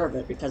don't deserve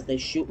it because they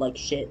shoot like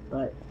shit,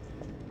 but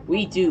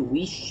we do.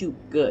 We shoot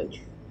good.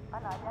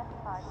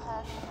 Unidentified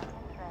person of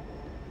interest.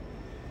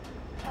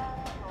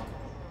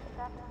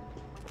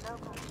 With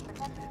local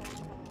protection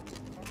team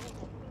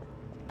immediately.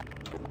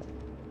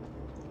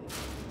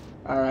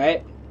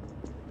 Alright.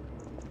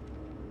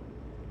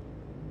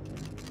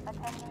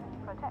 Attention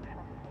protection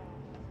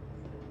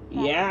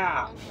team.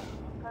 Yeah!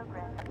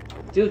 Progress.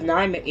 Dude, now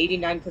I'm at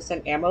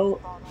 89%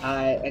 ammo,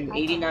 and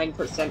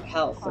 89%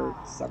 health, or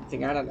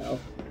something, I don't know.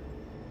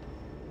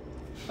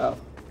 Oh.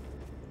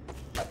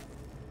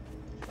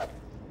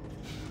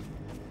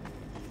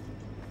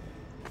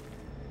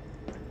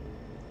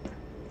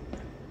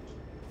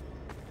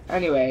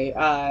 Anyway,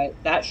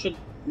 that should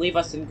leave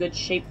us in good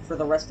shape for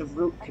the rest of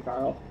Route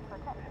tomorrow.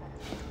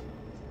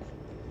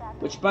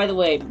 Which, by the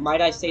way,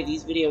 might I say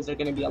these videos are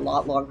going to be a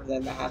lot longer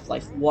than the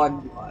Half-Life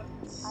 1 ones.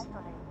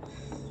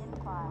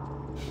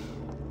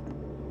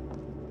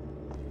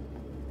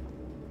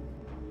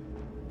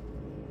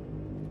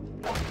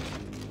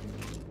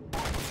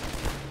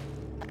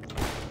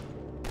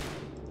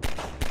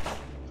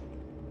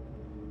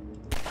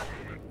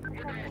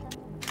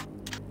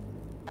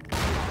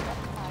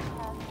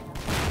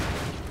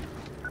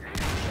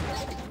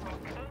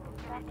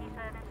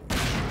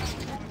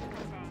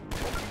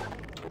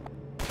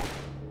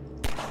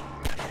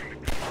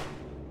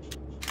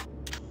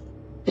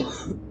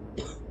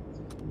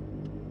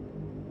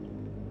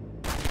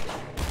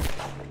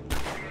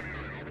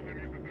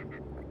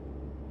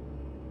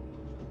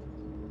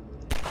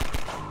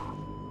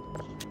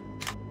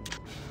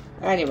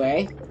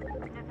 Anyway,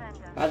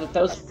 now that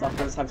those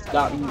fuckers have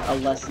gotten a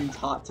lesson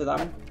taught to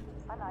them,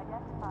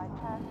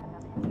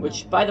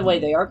 which, by the way,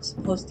 they aren't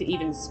supposed to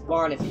even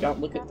spawn if you don't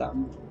look at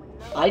them.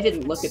 I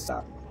didn't look at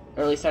them,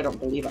 or at least I don't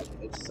believe I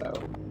did, so,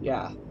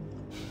 yeah.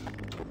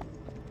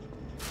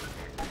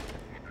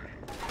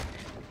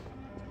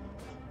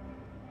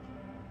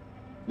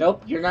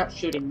 Nope, you're not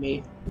shooting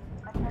me.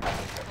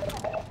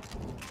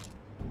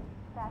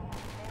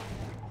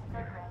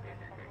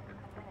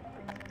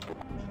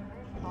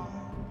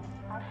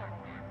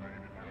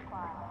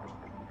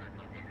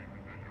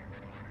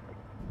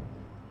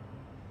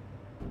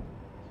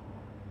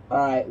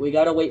 Alright, we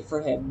gotta wait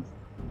for him.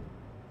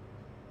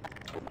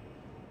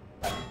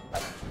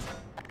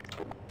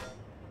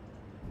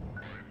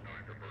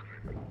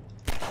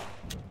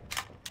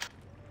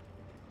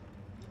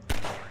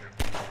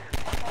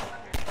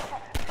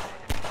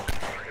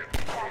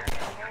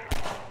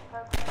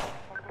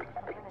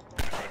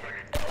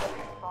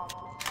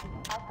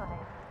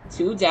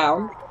 Two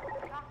down.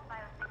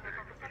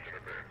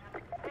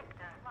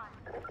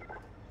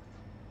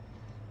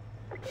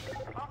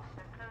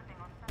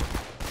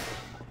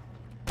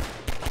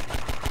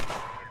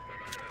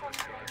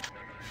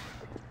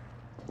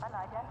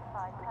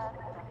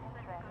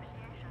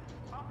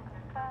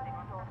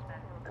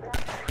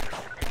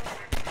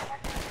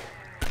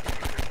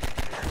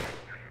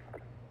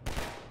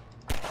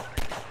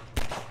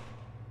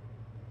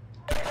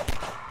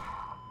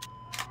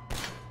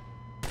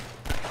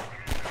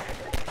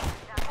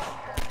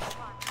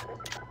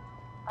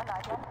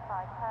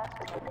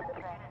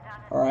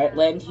 Alright,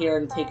 land here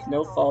and take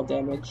no fall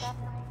damage.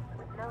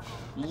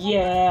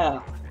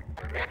 Yeah!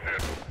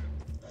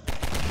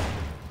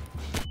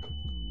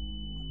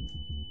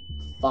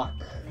 Fuck.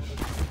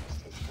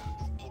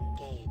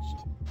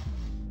 Engaged.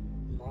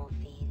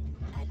 Morphine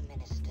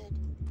administered.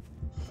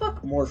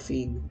 Fuck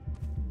morphine.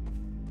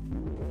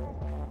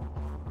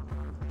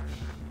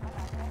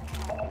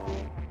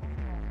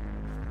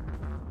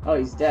 Oh,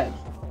 he's dead.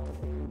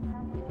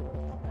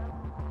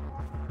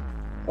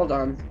 Hold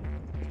on.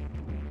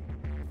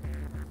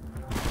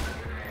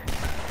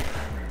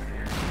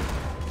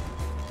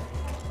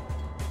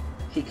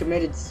 He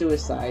committed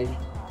suicide.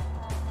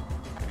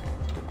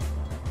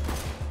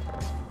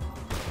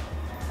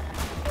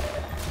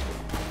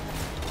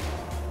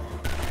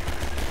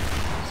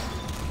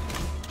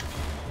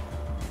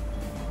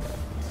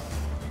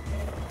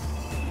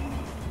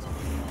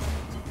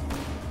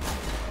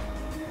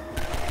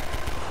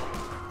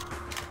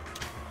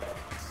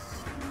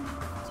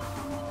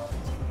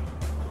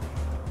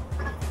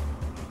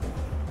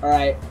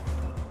 Alright.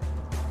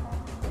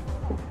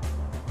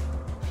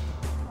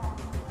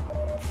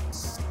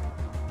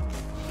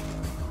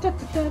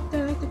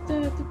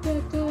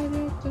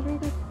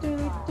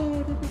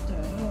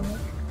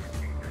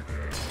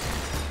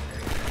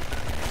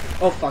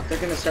 Oh fuck, they're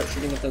gonna start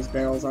shooting at those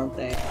barrels, aren't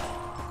they?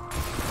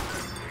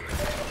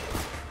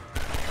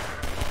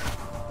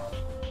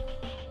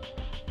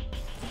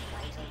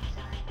 Vital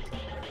signs.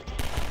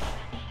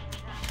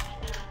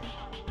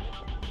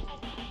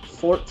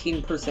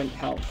 14%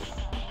 health.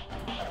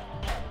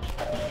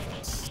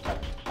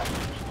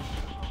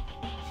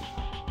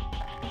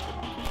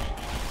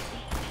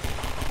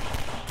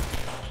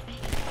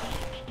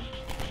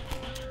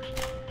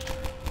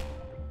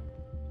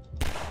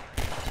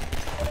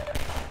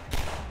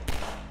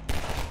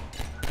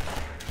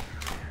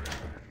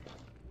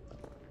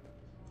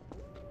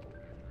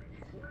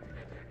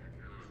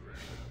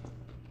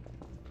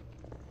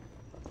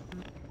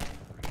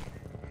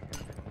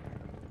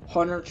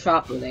 Hunter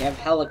Chopper, they have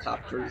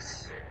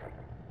helicopters.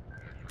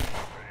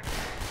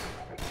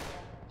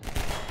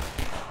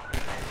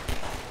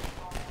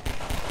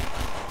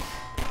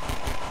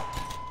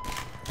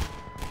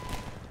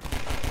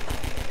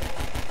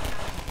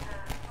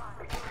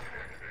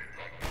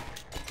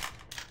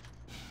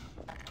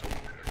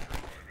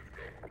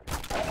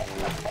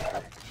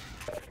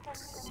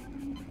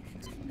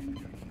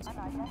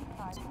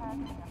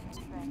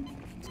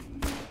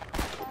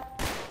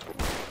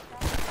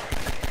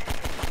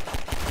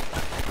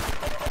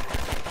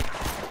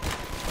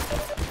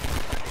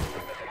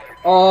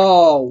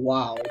 Oh,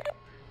 wow.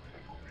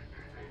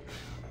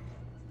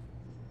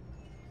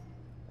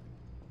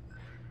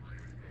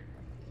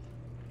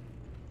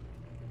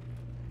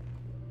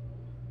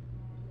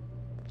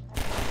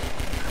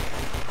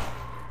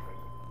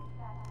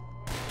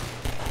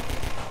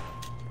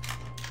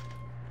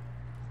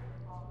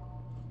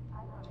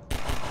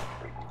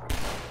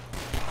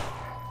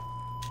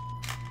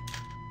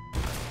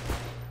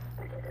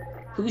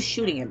 Who's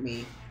shooting at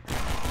me?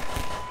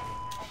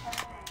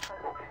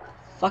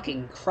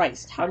 Fucking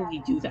Christ, how did he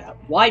do that?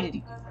 Why did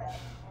he do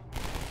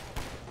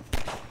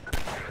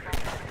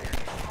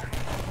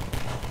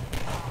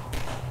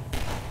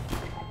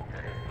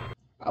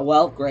that?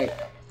 Well, great.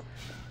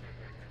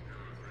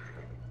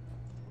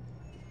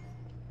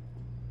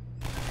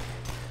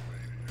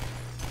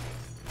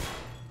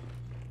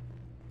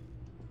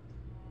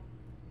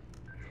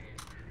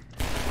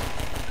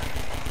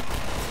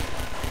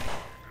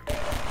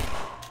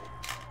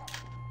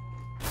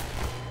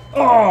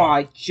 Oh,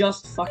 I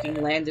just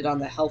fucking landed on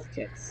the health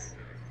kits.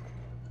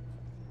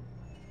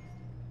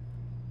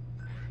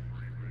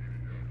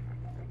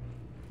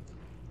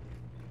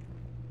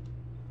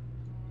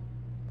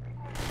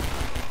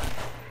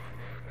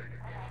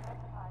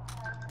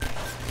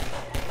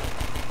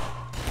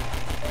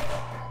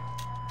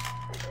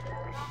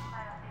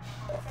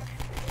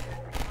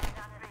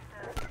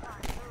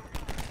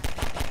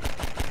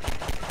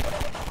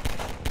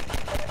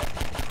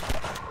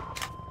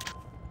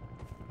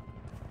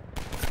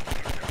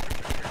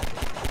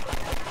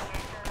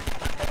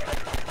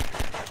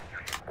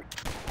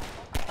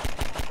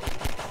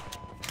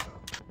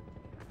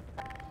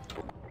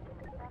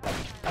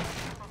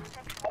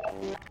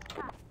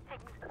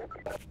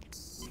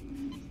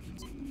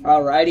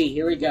 Alrighty,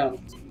 here we go.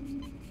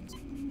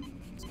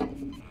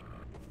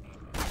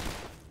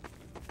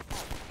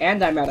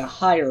 And I'm at a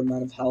higher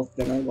amount of health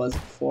than I was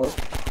before.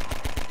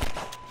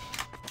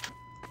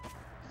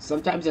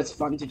 Sometimes it's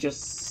fun to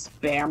just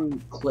spam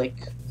click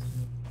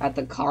at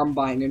the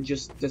combine and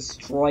just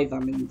destroy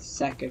them in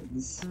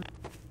seconds.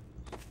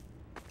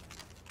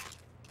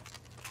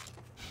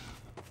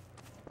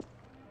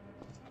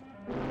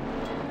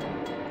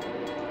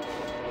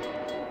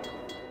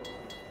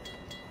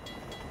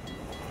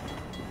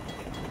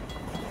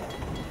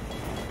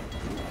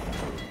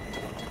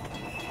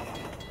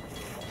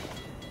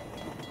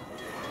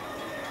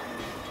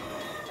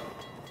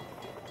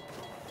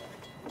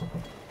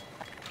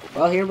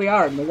 Well, here we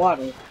are in the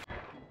water.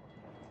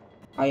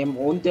 I am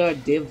under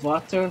the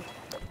water.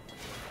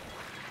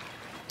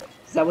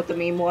 Is that what the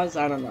meme was?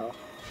 I don't know.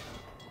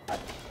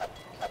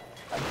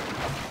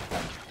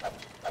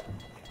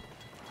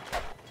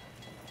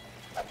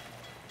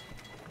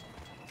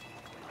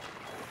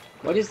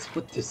 What is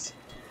with this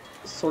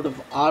sort of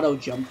auto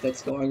jump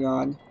that's going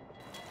on?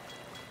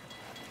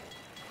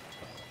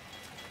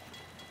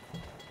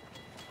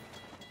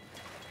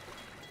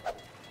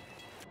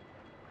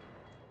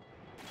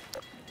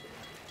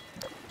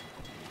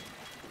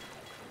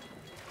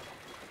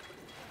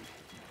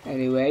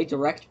 Anyway,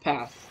 direct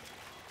path.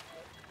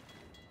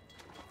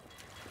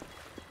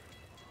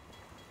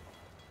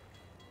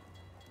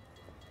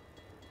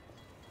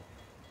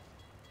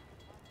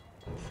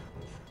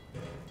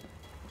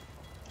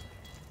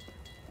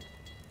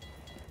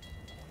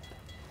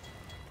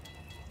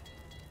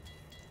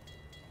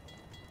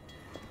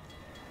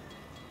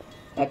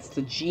 That's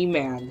the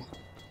G-Man.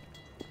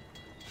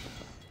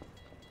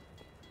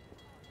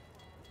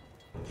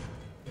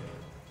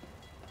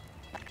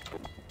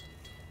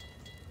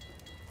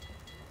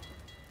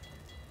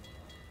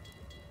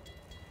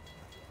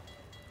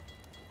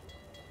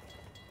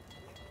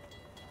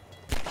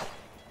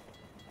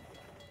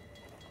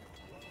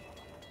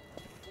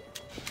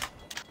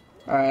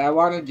 Alright, I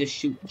wanted to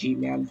shoot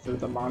G-Man through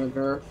the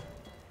monitor.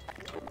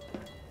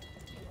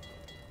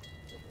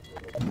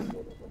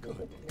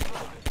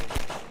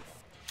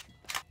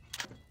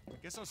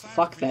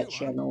 Fuck that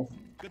channel.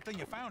 Good thing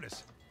you found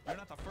us. You're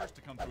not the first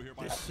to come through here.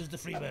 This is the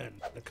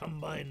Freeman. The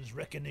Combine's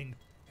reckoning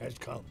has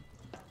come.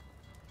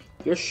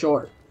 You're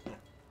short.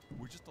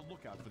 We're just a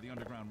lookout for the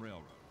Underground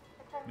Railroad.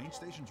 Main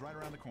station's right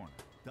around the corner.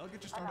 They'll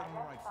get you started on the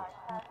right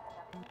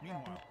foot.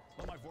 Meanwhile,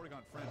 let my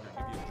Vortigaunt friend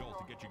here give you a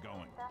jolt to get you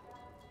going.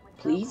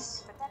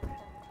 Please?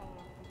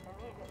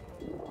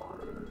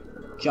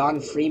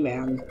 John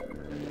Freeman.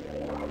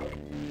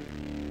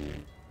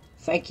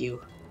 Thank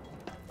you.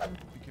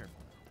 Be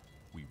careful.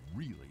 We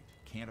really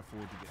can't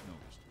afford to get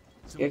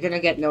noticed. You're gonna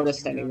get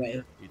noticed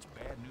anyway. It's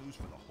bad news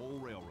for the whole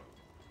railroad.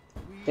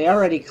 They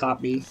already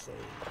caught me.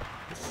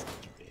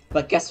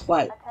 But guess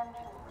what?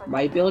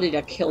 My ability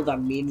to kill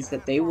them means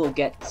that they will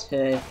get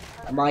to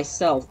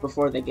myself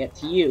before they get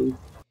to you.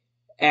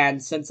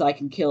 And since I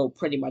can kill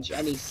pretty much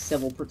any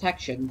civil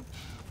protection...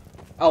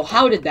 Oh,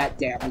 how did that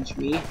damage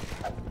me?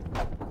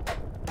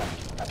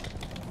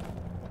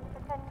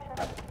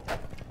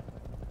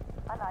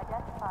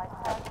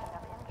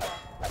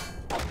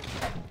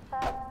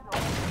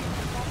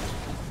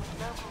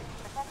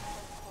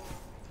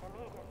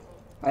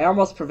 I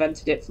almost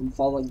prevented it from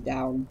falling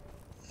down.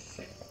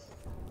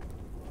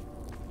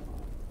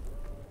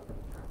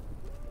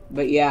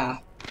 But yeah.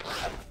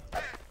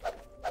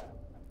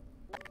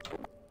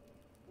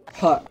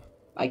 Huh.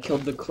 I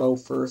killed the crow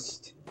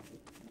first.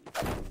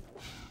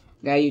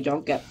 Now you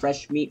don't get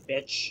fresh meat,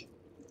 bitch.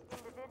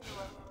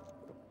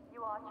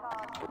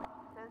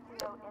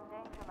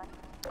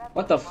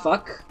 What the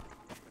fuck?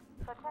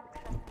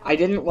 I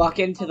didn't walk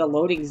into the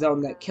loading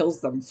zone that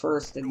kills them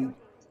first and...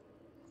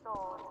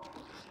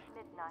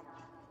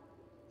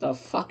 The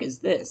fuck is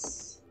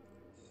this?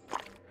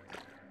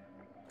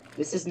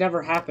 This has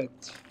never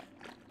happened.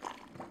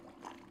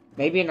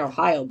 Maybe in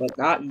Ohio, but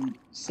not in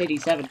City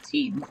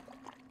 17.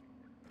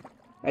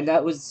 And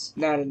that was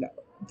not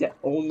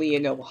only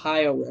an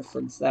Ohio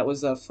reference, that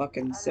was a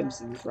fucking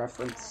Simpsons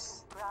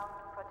reference.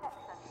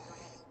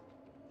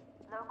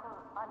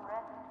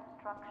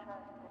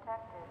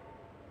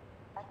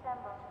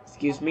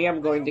 Excuse me, I'm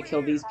going to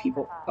kill these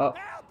people. Oh.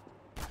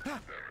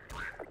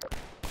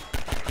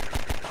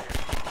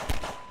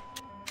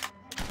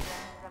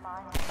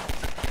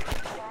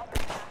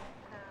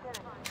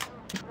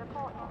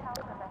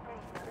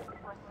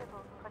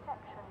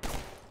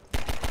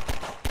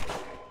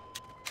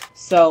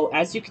 So,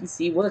 as you can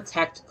see, we're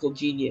tactical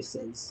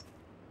geniuses.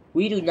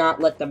 We do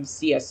not let them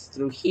see us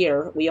through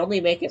here. We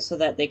only make it so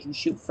that they can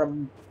shoot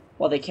from...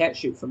 Well, they can't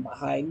shoot from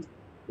behind.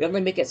 We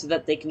only make it so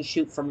that they can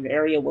shoot from an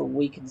area where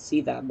we can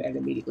see them and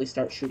immediately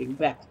start shooting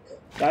back.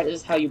 That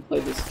is how you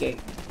play this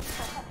game.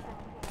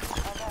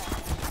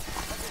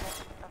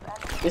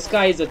 This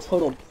guy is a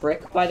total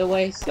prick, by the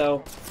way,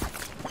 so...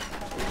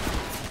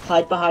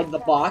 hide behind the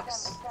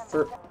box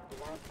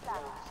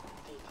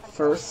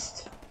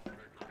first.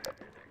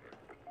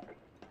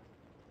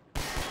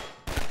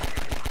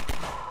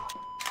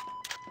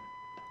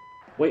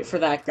 Wait for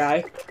that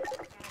guy.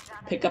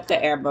 Pick up the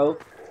ammo.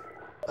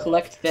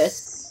 Collect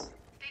this.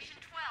 Station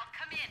 12,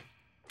 come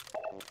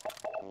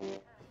in.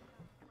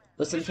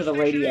 Listen to the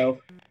radio.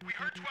 We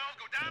heard 12,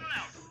 go down and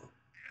out.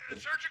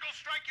 Surgical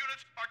strike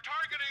units are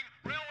targeting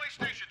railway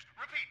stations.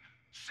 Repeat,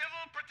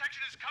 civil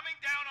protection is coming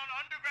down on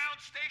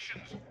underground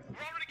stations.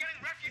 We're already getting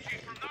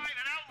refugees from 9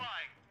 and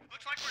outlying.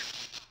 Looks like we're...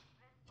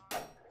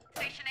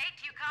 Station 8,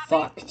 do you copy?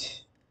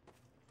 Fucked.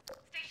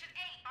 Station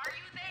 8, are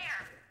you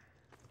there?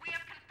 We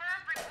have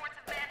confirmed reports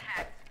of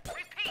manhacks.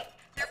 Repeat,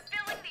 they're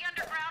filling the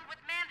underground with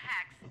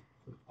manhacks.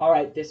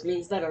 Alright, this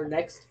means that our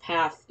next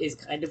path is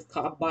kind of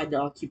combine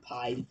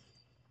occupied.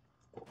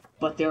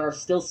 But there are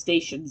still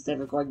stations that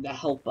are going to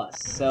help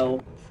us, so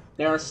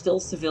there are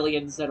still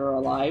civilians that are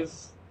alive.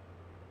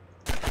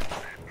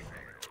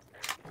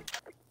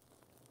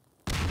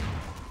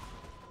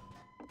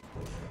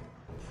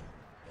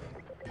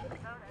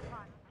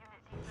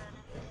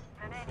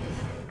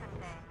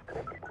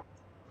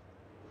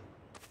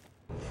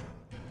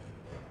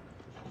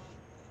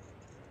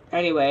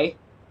 Anyway,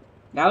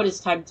 now it is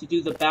time to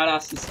do the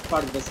badassest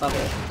part of this level.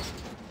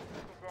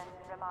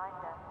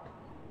 Reminder.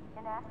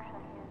 Inaction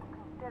is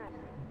conspiracy.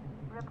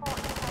 Report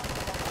immediately.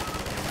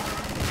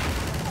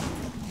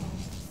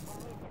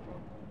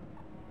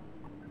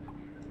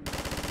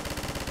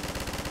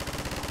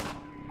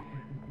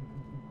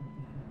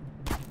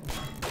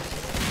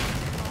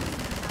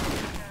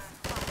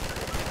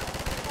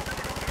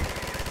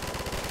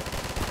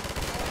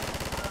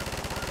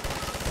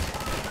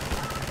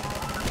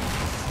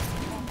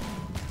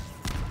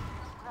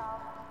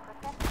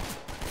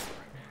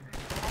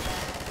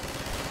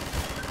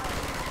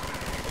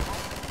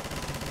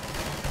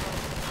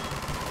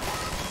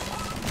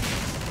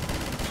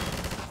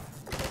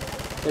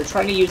 They're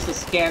trying to use the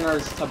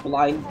scanners to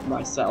blind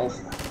myself.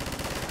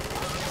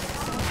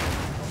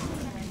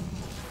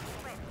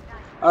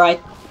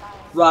 Alright,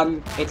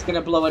 run. It's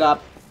gonna blow it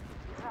up.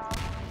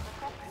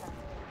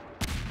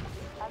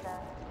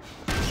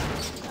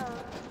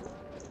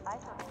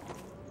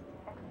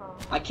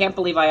 I can't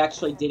believe I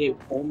actually did it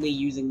only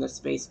using the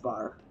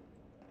spacebar.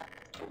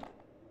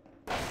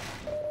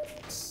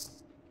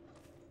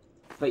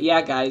 But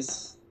yeah,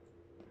 guys.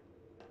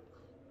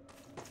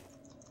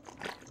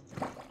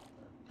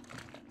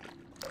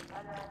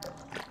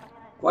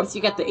 Once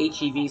you get the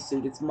HEV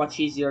suit, it's much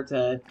easier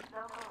to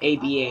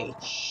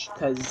ABH,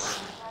 because...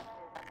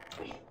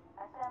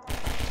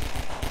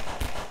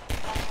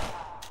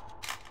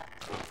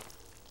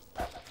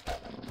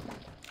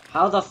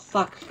 How the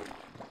fuck?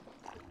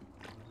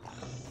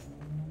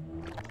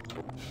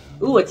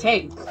 Ooh, a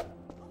tank!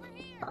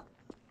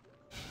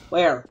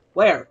 Where?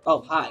 Where?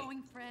 Oh, hi.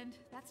 Friend.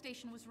 That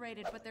station was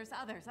raided, but there's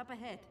others up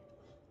ahead.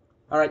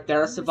 Alright,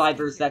 there are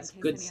survivors, that's a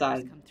good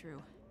sign. Come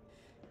through.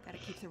 Gotta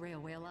keep the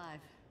railway alive.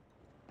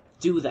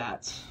 Do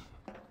that.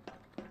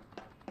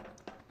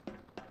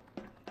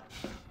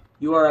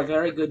 You are a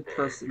very good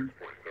person.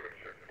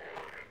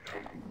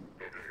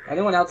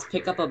 Anyone else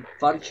pick up a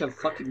bunch of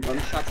fucking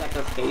gunshots at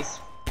their face?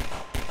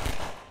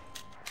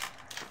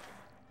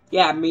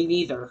 Yeah, me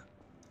neither.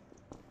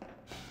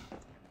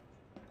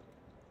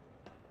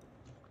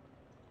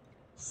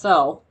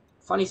 So,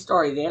 funny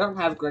story, they don't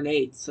have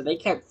grenades, so they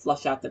can't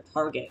flush out the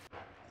target.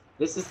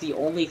 This is the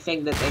only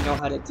thing that they know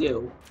how to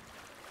do.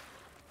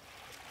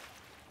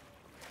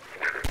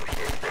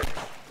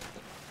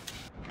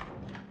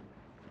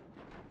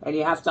 And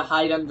you have to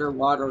hide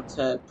underwater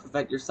to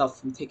prevent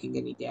yourself from taking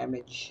any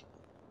damage.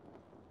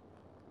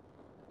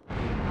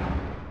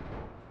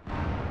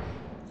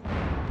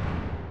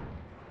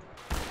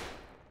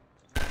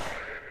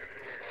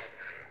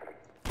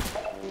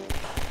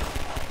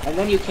 And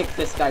then you kick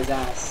this guy's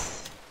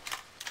ass.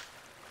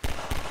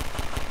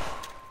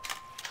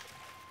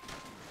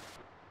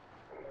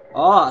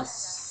 Aw,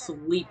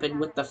 sleeping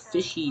with the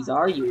fishies,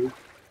 are you?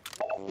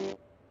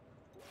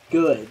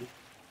 Good.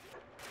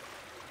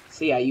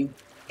 So yeah, you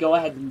go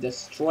ahead and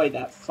destroy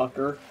that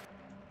fucker.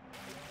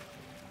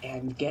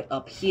 And get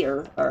up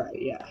here.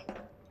 Alright, yeah.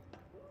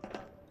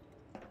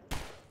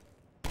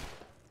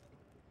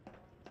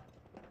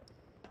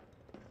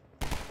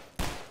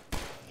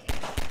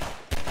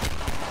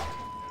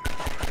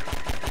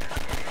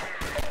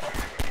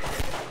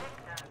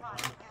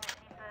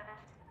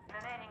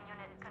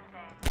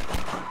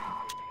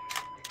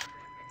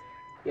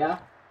 Yeah?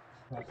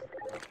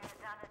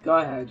 Go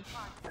ahead.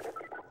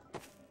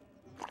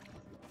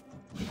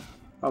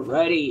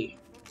 Alrighty.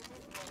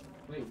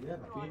 Wait, we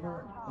have a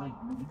fever in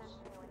 5 minutes?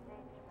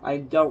 I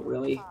don't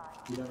really.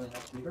 You don't really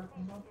have fever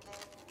anymore?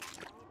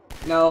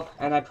 No,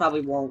 and I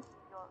probably won't.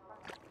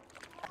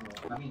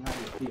 Well, I mean, how do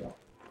you feel?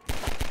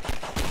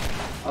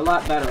 A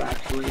lot better,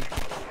 actually.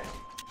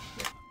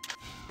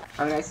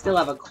 I mean, I still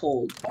have a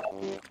cold.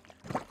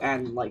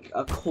 And, like,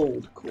 a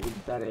cold,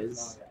 that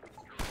is.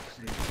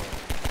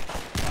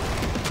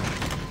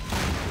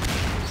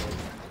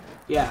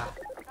 Yeah.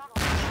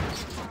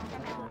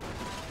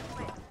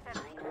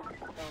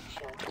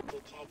 Fracture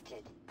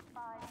detected.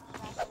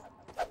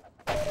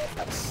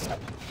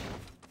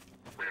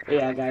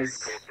 Yeah,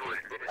 guys.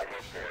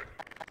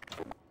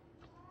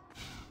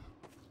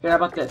 Here, how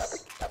about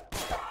this?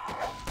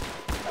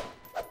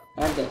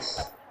 And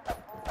this.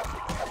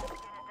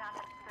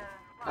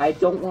 I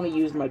don't want to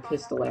use my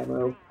pistol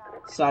ammo,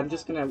 so I'm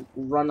just gonna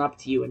run up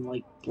to you and,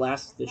 like,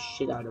 blast the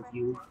shit out of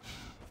you.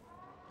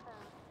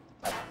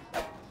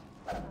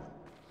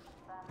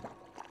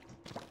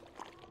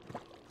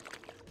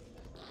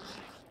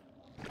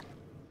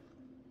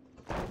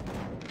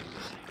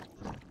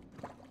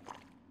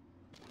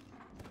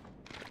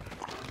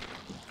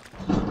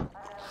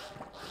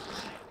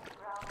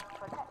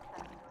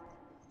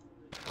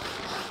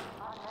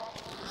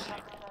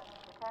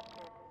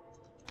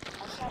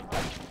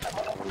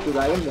 Dude,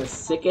 I am the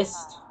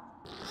sickest.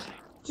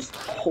 Just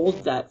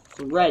hold that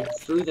thread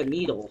through the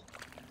needle.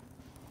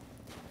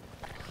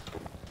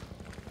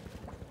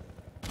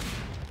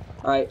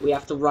 Alright, we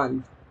have to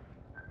run.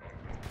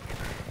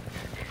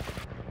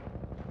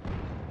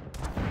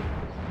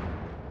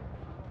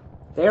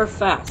 They're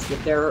fast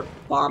with their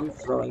bomb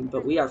throwing,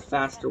 but we are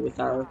faster with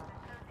our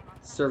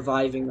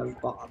surviving of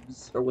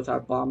bombs, or with our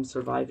bomb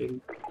surviving.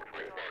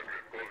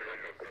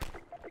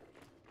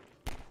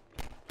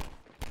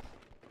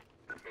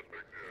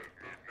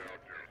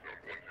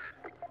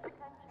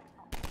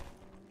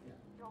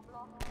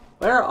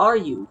 Where are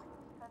you?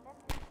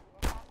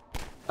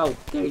 Oh,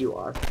 there you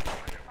are.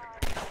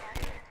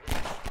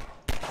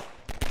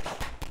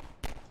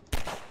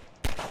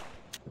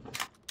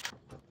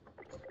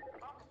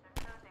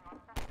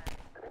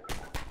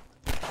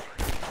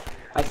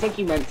 I think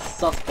you meant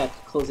suspect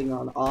closing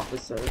on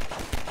officer.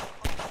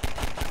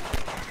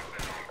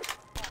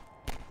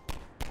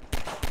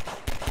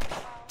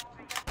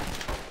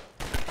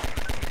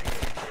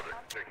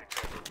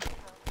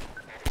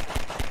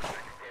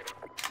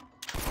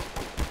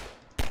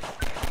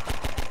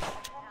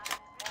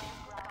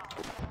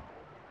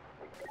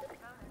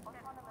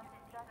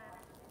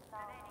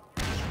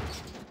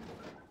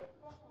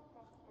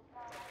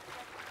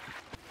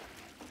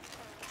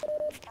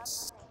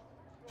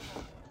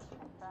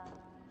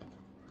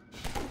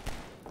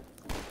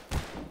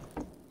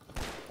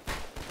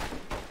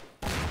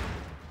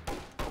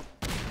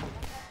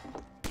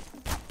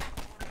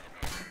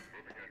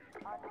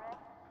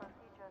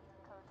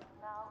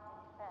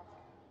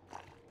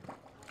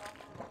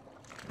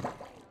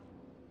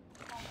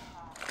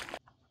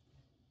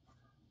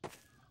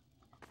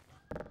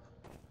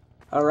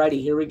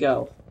 Alrighty, here we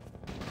go.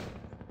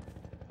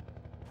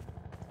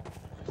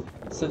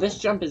 So this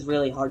jump is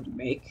really hard to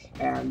make,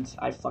 and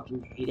I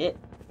fucking hate it.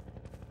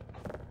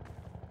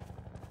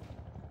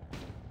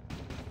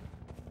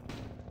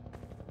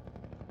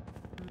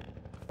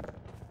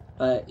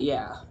 But,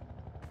 yeah.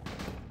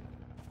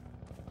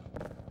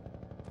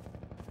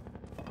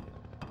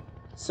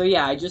 So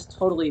yeah, I just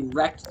totally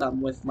wrecked them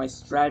with my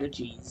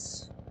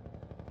strategies.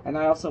 And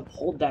I also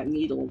pulled that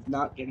needle of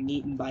not getting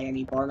eaten by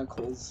any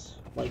barnacles,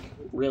 like,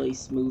 really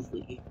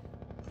smoothly.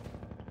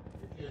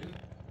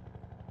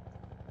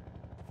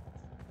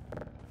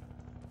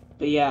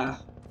 But yeah.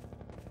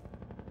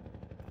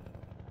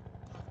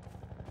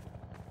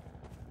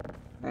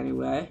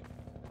 Anyway.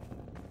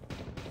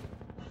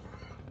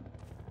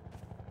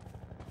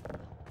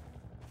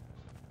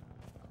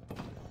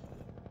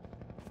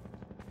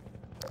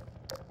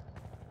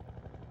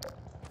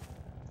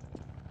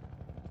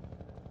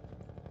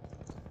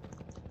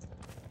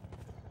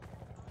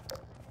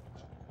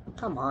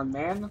 Come on,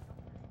 man.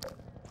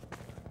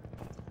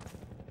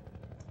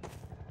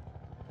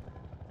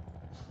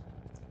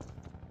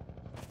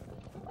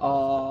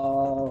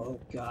 Oh,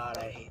 God,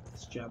 I hate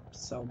this jump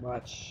so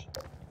much.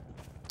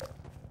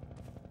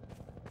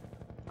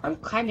 I'm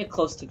kind of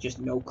close to just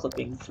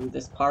no-clipping through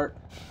this part.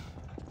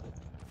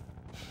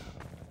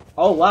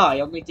 Oh, wow, I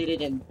only did it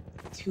in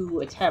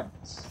 2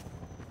 attempts.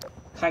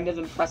 Kind of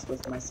impressed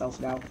with myself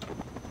now.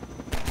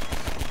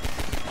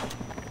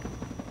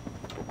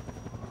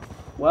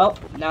 Well,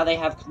 now they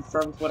have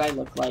confirmed what I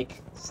look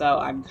like, so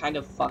I'm kind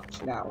of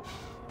fucked now.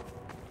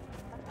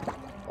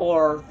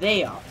 Or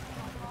they are.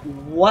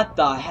 What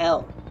the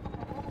hell?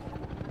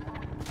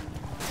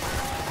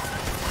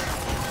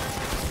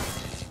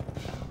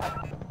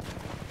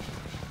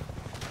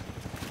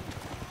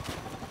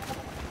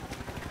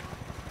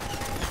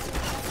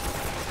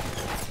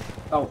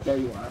 Oh, there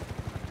you are.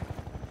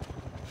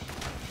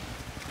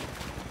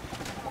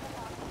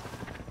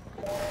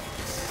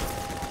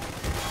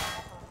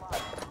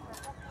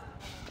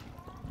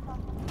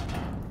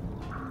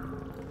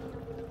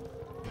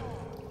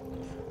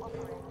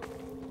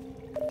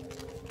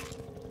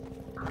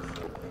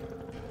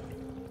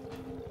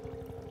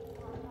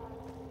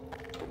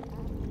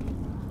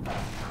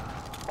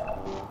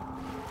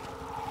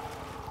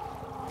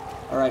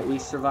 Alright, we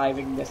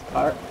surviving this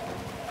part.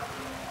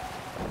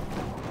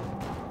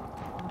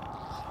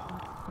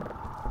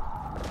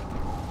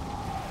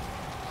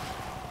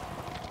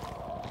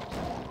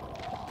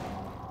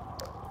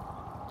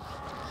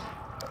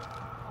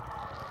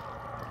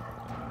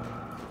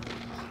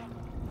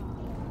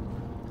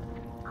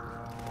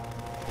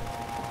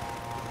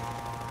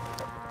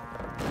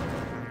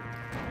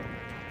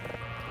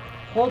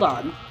 Hold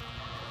on.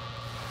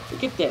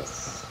 Look at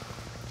this.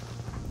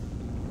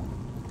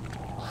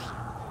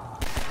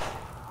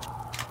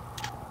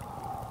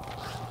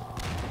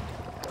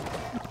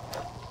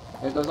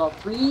 There goes all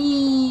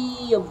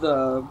 3 of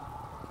them.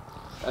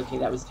 Okay,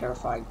 that was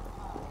terrifying.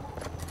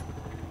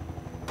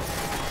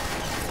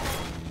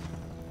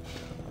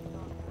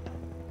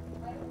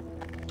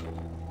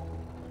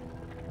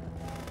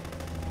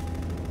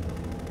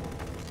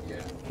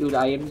 Dude,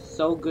 I am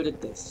so good at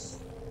this.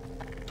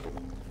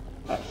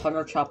 That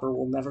Hunter Chopper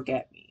will never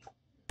get me.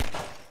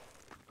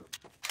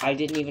 I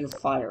didn't even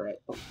fire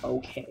it.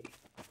 Okay.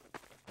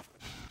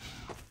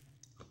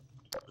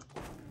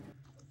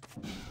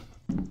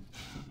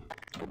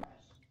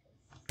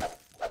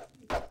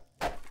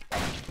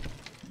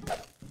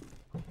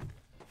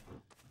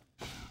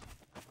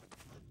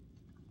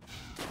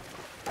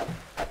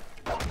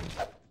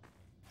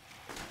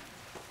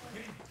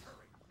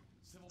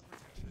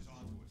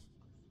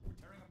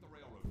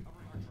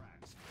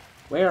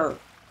 Where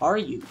are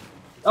you?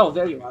 Oh,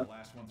 there you are.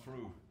 Last one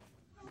through.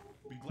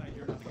 Be glad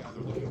you're not the guy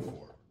they're looking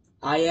for.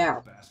 I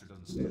am. Bastard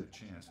doesn't stand a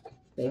chance.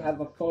 They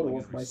have a photo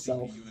of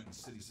myself.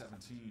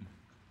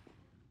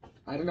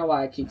 I don't know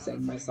why I keep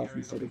saying myself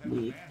instead of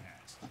me.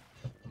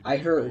 I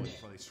heard.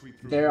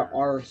 There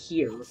are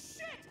here.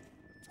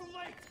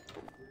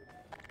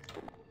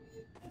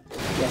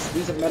 Yes,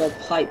 use a metal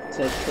pipe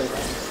to kill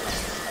them.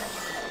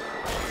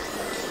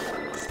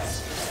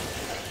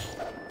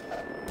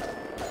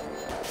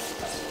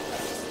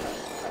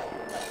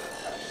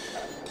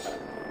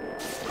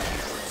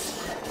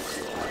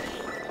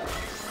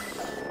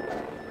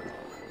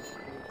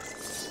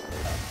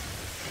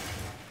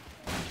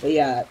 But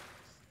yeah,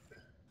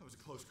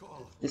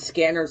 the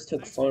scanners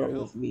took photo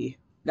of me.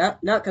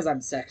 Not because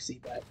I'm sexy,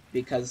 but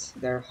because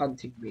they're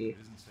hunting me.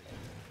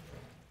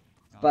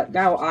 But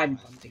now I'm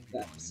hunting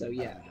them, so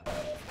yeah.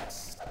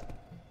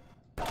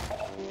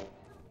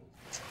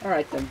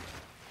 Alright then.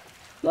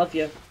 Love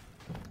you.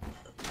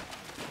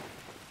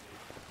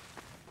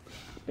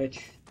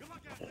 Bitch.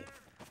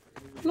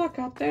 Look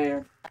out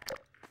there.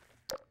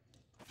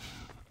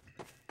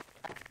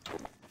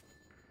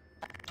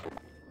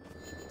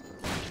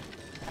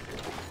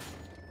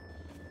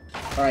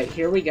 Alright,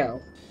 here we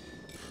go.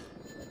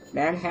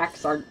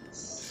 Man-hacks aren't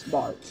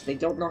smart. They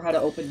don't know how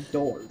to open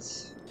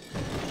doors.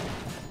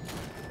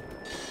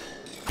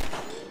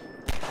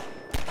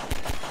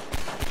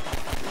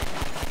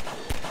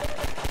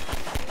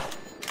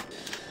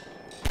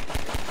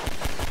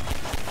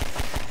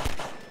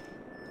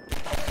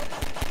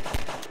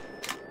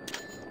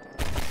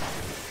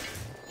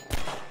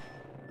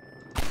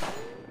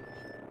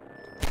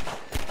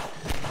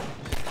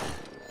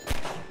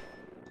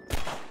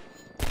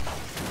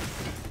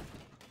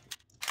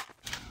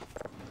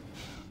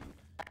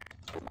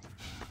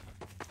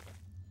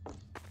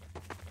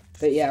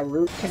 But yeah,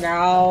 root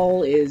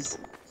canal is...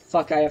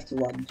 Fuck, I have to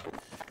run.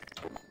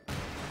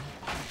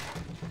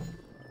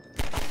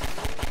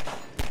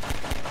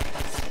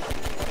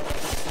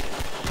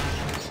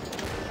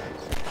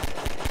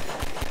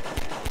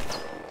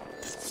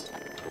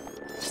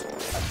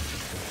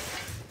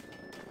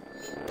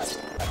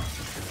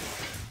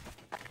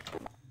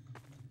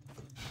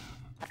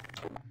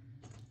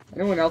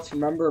 Anyone else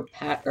remember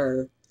Pat,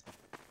 or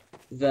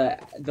the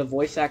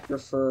voice actor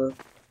for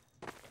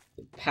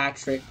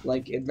Patrick,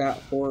 like, in that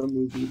horror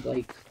movie,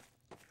 like,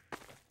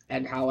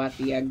 and how at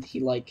the end he,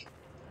 like,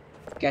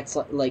 gets,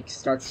 like,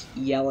 starts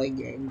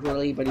yelling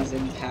angrily, but he's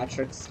in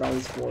Patrick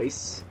Star's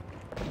voice?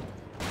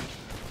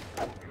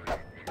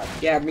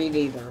 Yeah, me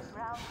neither.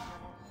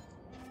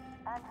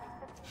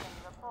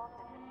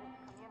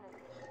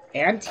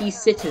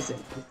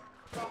 Anti-citizen.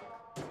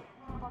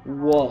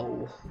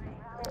 Whoa.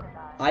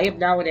 I am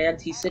now an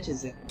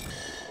anti-citizen.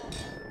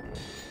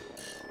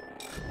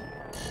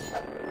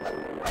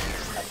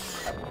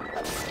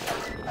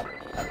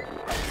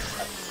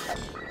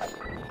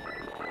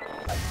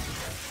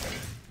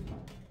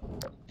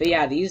 But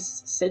yeah,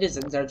 these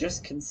citizens are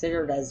just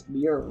considered as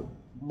mere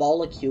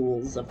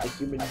molecules of the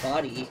human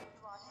body.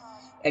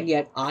 And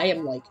yet I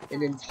am like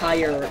an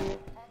entire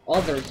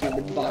other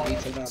human body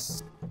to them.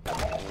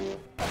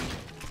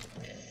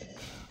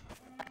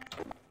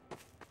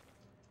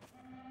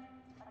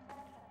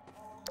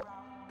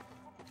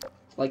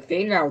 Like,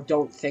 they now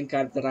don't think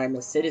that I'm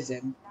a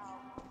citizen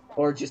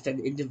or just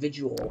an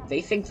individual. They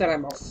think that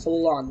I'm a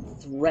full-on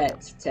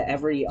threat to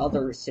every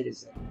other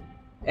citizen.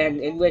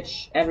 And in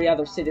which every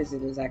other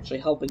citizen is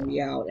actually helping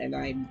me out, and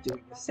I'm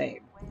doing the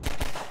same.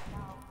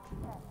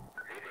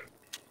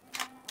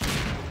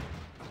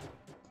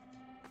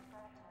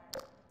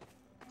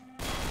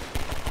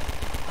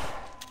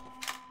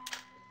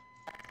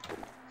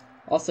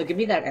 Also, give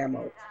me that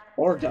ammo.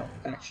 Or don't,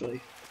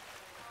 actually.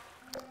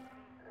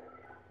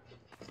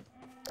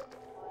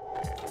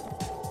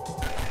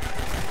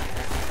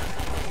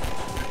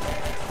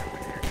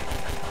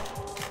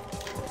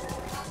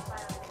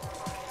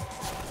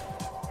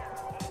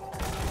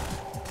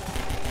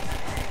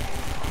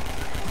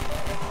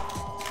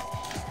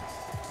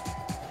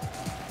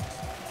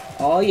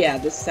 Oh yeah,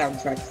 this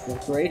soundtrack is the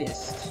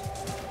greatest.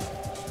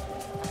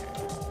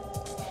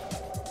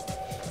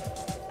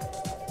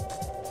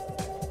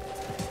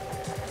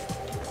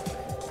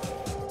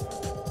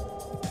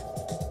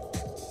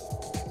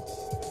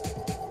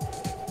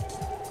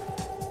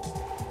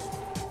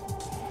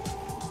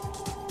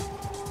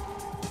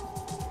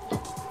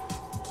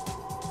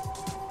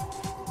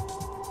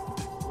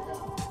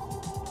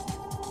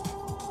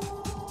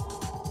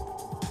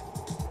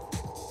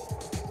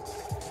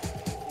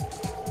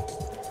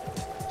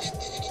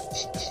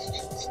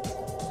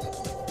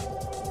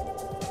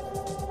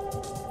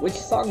 Which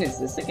song is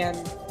this again?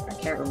 I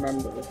can't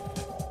remember.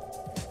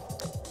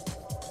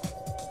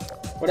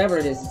 Whatever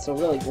it is, it's a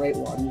really great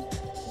one.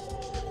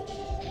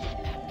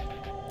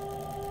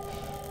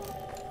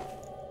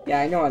 Yeah,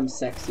 I know I'm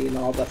sexy and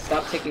all, but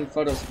stop taking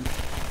photos of me.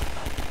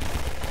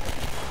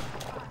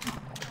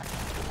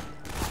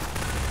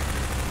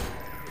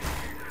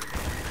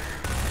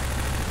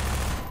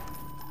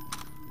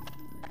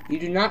 You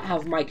do not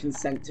have my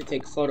consent to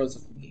take photos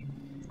of me.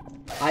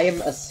 I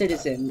am a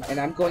citizen, and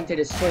I'm going to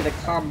destroy the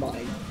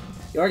Combine.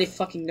 You already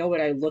fucking know what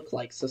I look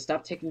like, so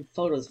stop taking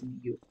photos of me,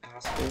 you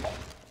asshole.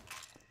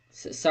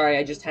 Sorry,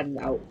 I just had an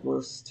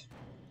outburst.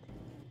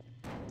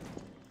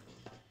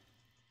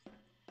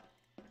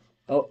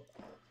 Oh.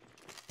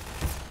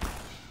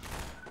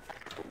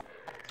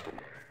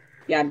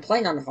 Yeah, I'm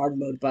playing on hard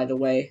mode, by the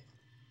way.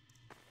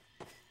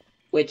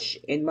 Which,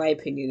 in my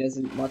opinion,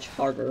 isn't much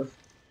harder.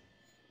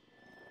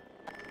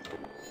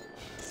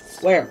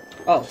 Where?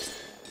 Oh.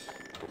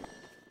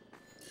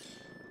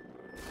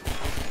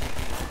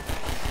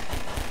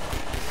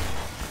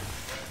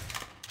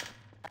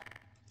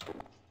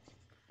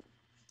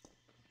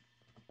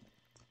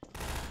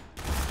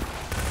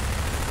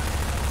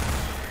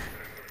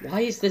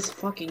 Why is this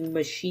fucking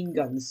machine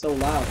gun so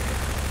loud?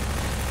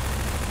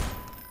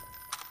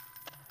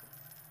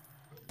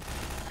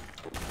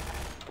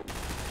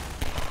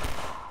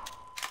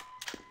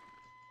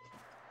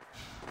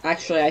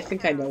 Actually, I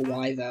think I know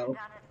why, though.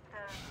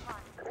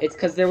 It's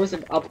because there was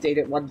an update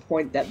at one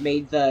point that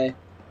made the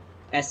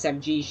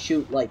SMG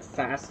shoot, like,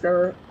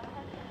 faster,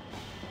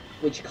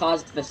 which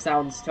caused the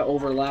sounds to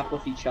overlap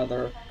with each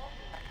other,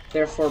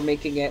 therefore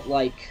making it,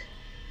 like,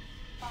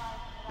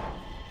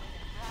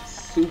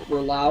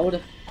 super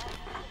loud.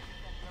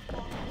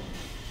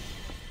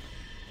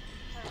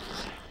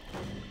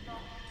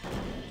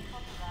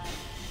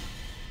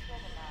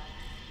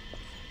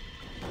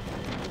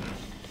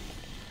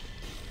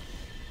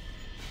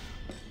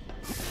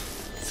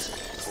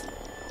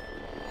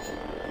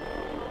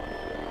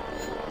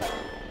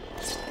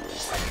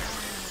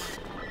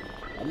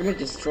 I'm gonna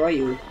destroy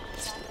you.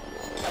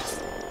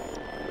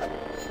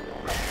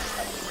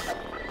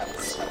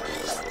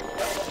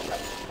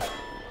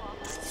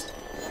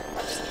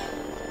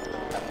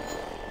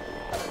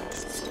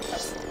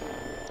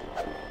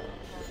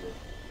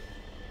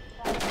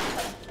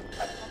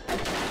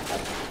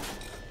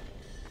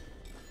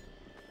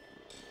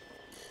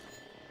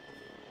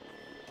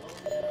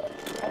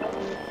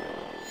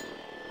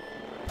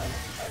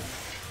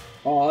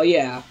 Oh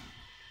yeah.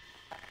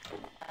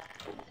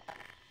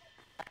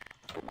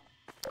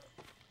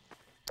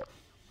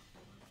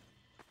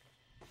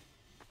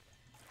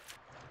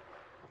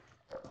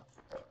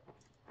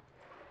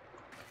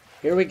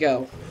 Here we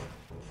go.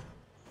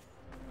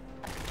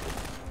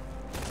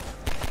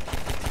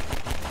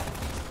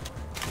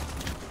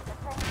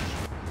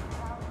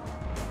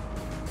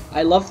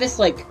 I love this,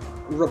 like,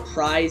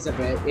 reprise of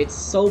it. It's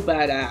so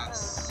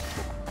badass.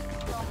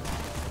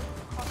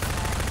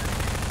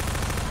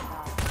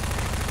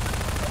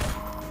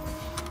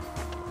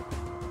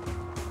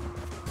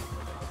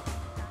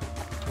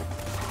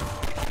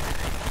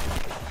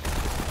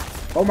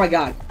 Oh my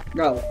god,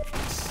 no.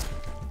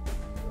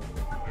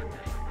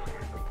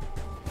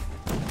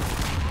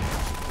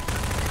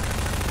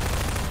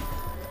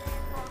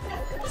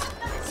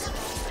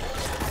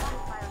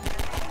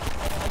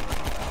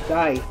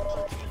 Die.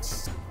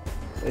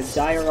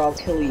 Die or I'll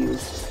kill you.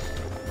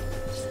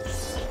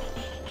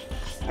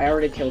 I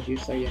already killed you,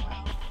 so yeah.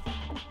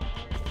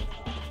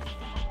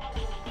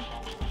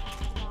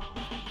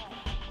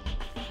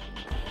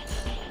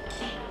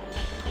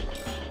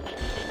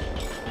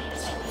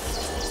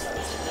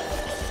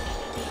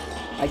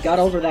 I got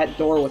over that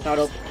door without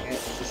opening it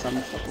for some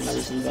fucking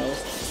reason, though.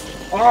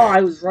 Oh,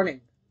 I was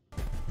running.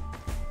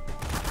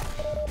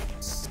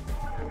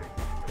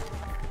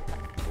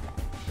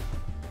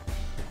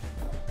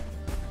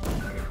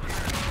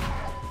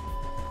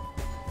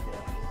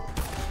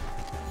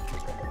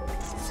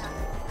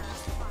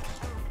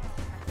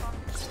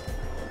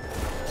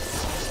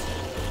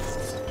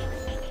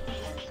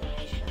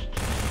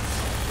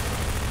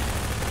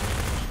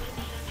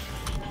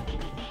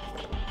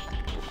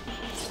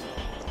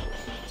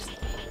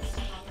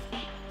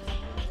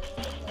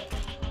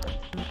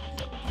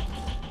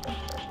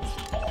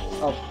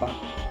 Oh, fuck.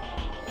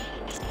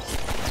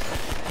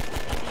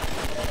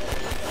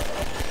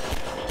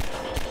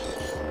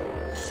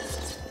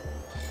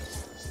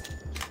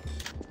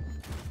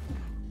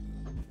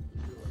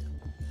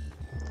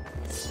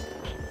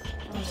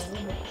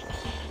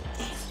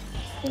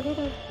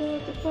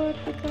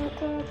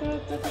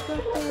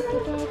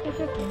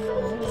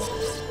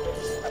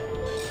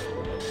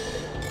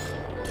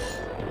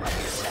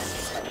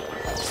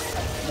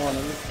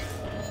 Morning.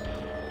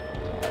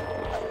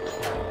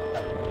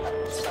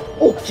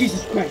 Oh,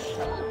 Jesus Christ! Oh,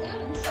 God,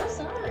 I'm so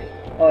sorry.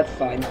 Oh, it's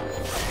fine.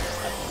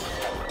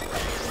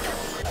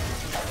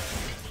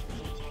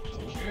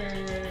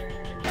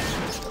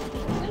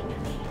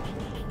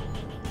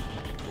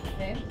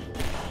 Babe?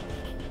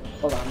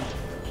 Hold on.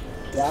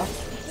 Yeah?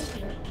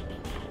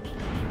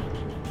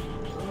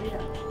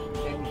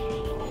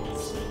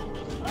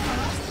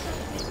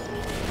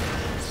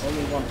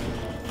 Only one.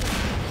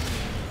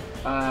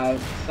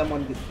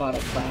 Someone bought a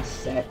class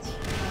set.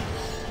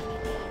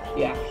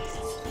 Yeah.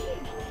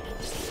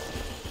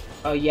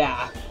 Oh,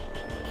 yeah.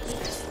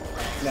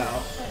 No.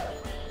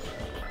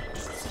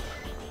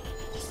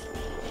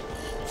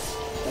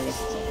 I guess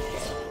it's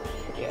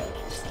okay. Yeah.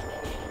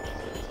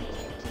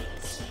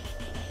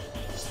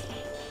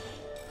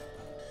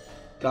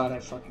 God, I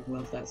fucking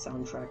love that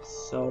soundtrack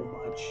so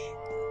much.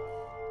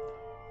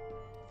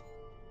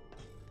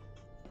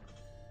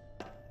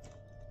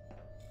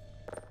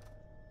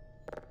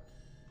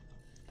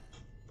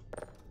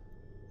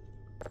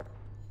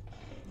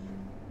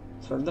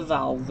 Turn the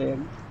valve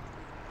in.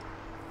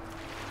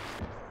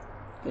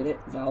 Get it?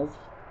 Valve?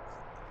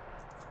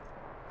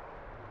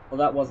 Well,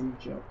 that wasn't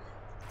a joke.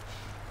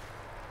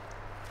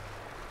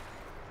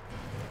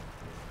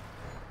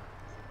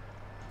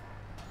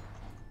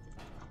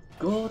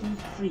 Gordon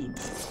Freeman.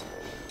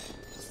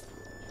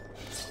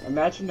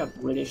 Imagine a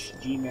British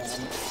G-man.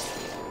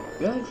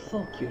 Go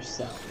fuck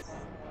yourself.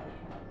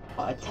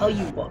 I tell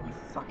you what, you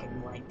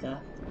fucking wanker.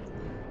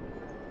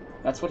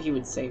 That's what he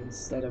would say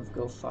instead of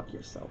go fuck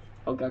yourself.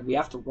 Oh god, we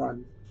have to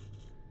run.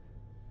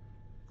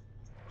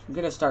 I'm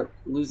gonna start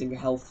losing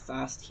health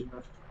fast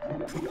here.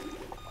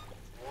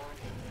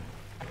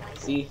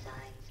 See?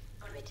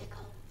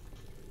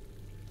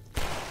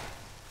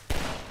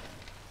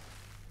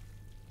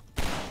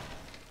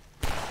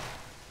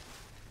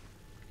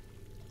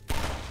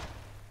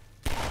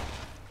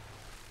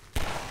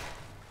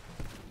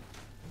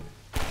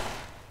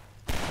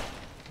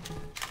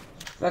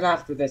 Then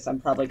after this, I'm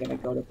probably gonna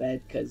go to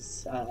bed,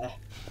 because,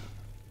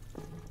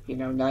 you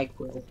know,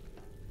 NyQuil.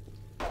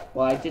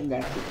 Well, I didn't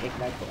actually take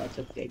NyQuil, I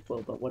took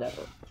DayQuil, but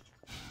whatever.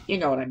 You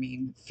know what I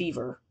mean.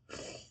 Fever.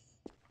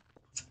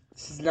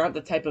 This is not the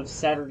type of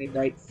Saturday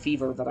night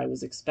fever that I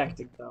was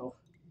expecting, though.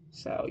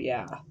 So,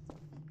 yeah.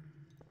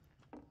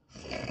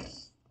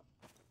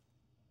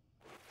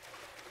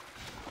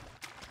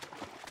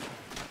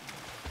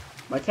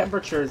 My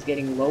temperature is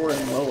getting lower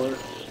and lower.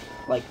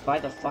 Like, why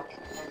the fuck?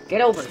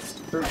 Get over it!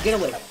 Or get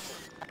away!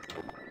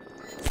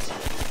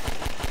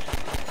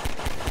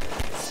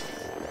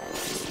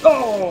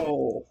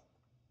 Oh!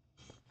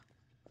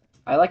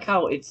 I like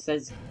how it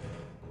says,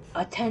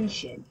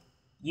 attention,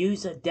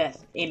 user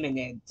death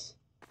imminent.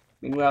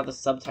 Meanwhile, the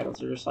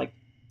subtitles are just like,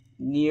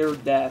 near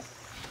death.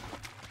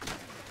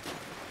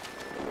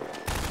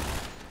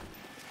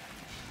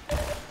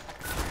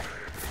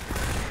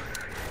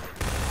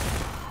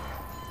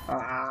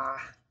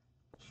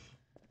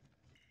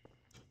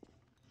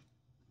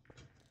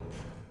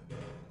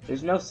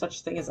 There's no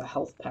such thing as a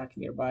health pack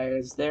nearby,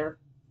 is there?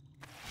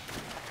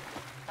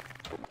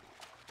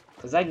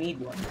 Because I need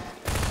one.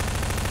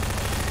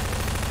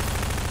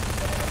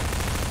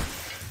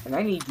 And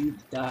I need you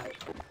to die.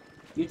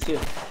 You too.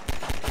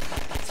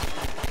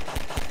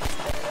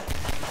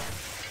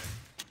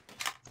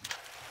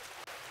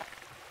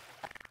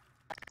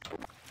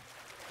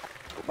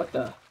 What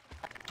the?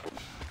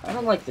 I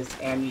don't like this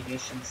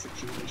ammunition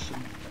situation.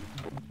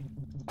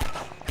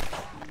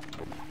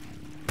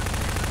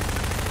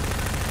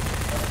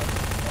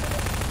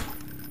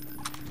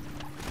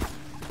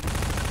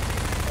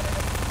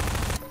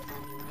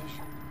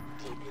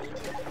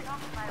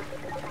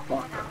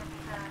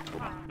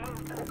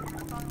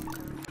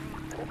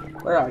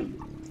 Where are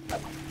you?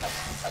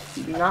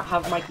 You do not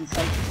have my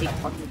consent to take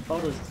fucking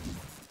photos of me.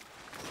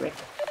 Frick.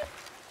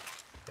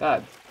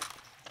 God.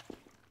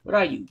 What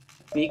are you?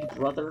 Big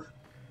brother?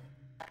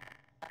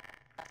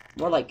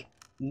 More like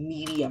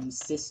medium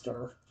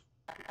sister.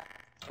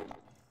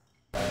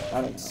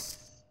 I don't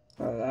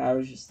know. I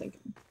was just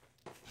thinking.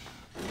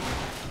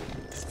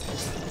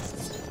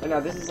 But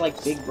no, this is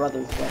like Big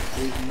Brother's wet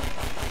dream.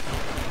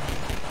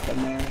 The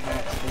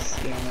manhats, the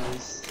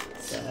scanners,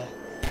 the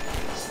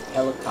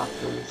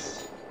helicopters.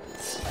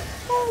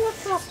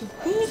 Helicopter,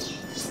 bitch!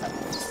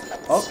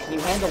 Oh, can you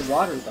handle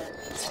water though?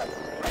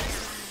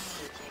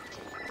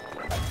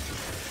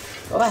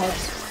 Go ahead.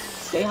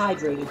 Stay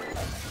hydrated.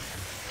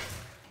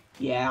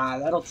 Yeah,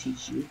 that'll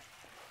teach you.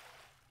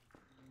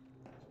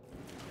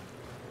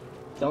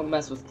 Don't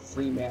mess with the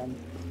free man.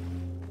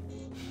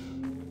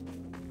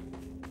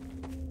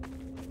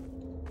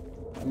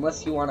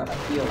 Unless you want to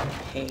feel the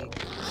pain.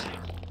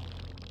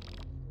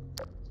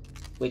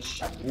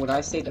 Which, when I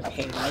say the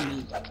pain, I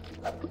mean...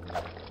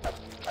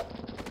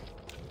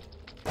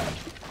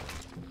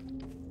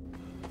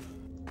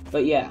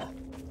 But yeah.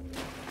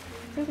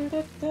 I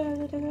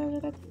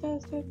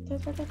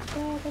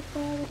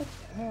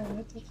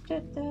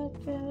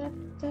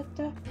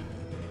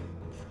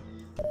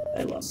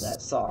love that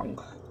song.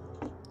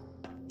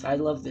 I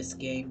love this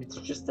game. It's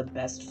just the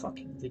best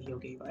fucking video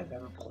game I've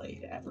ever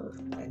played, ever,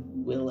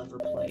 and will ever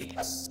play.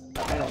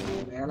 I don't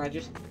know, man. I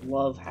just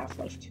love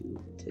Half-Life 2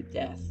 to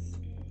death.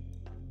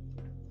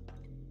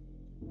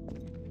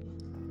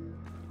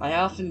 I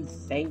often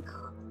think,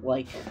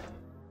 like,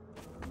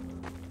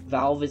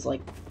 Valve is, like,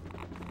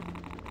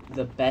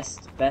 the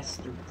best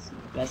bill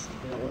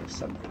or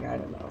something. I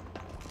don't know.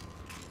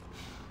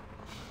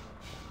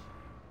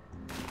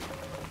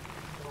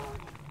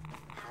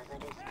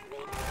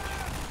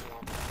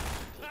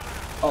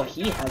 Oh,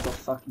 he has a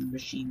fucking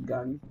machine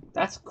gun.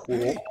 That's cool.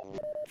 Hey,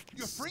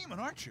 you're Freeman,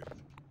 aren't you?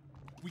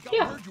 We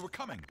got word you were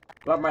coming.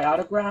 Got my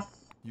autograph?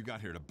 You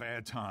got here at a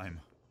bad time.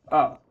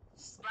 Oh,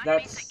 Black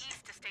that's... Mesa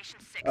East to Station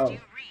 6. Oh. Do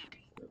you read?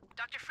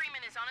 Dr.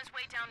 Freeman is on his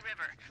way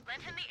downriver.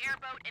 Lend him the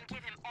airboat and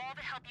give him all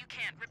the help you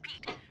can.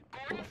 Repeat,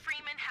 Gordon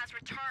Freeman has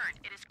returned.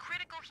 It is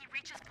critical he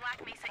reaches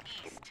Black Mesa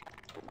East.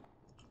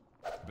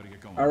 Better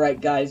get going.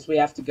 Alright, guys, we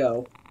have to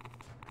go.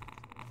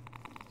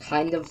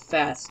 Kind of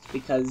fast,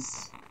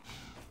 because...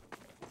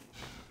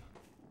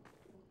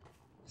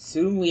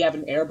 soon we have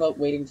an airboat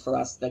waiting for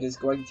us that is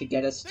going to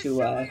get us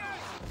to,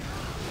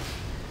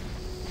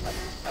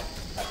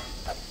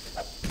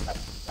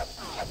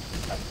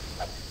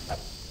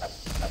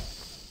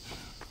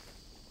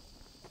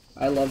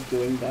 I love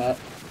doing that.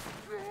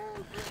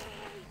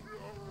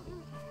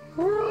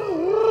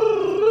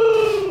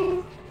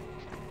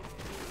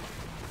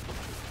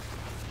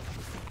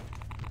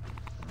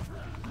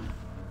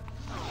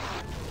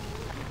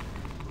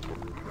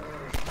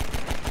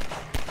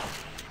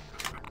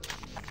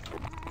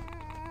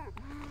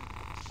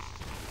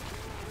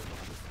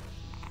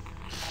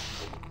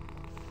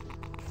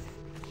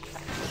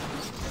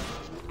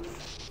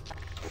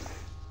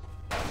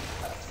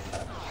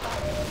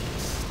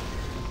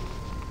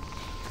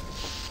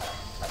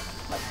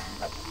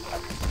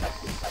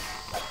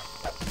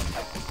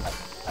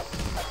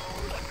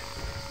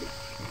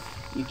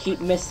 You keep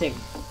missing.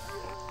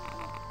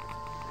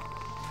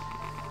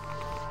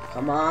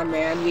 Come on,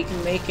 man, we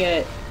can make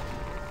it.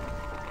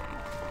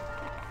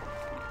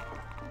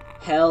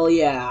 Hell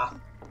yeah.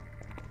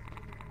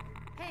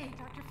 Hey,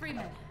 Dr.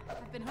 Freeman.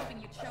 I've been hoping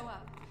you'd show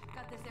up.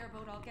 Got this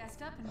airboat all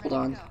gassed up and Hold ready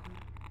on. to go.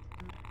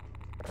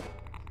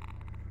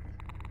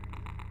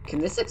 Can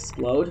this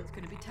explode? It's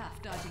gonna be tough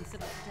dodging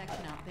civil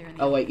protection out there in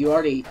the Oh wait, you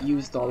already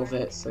used all of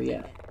it, so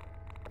yeah.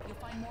 You'll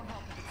find more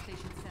help at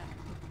Station 7.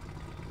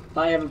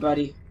 Bye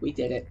everybody, we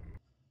did it.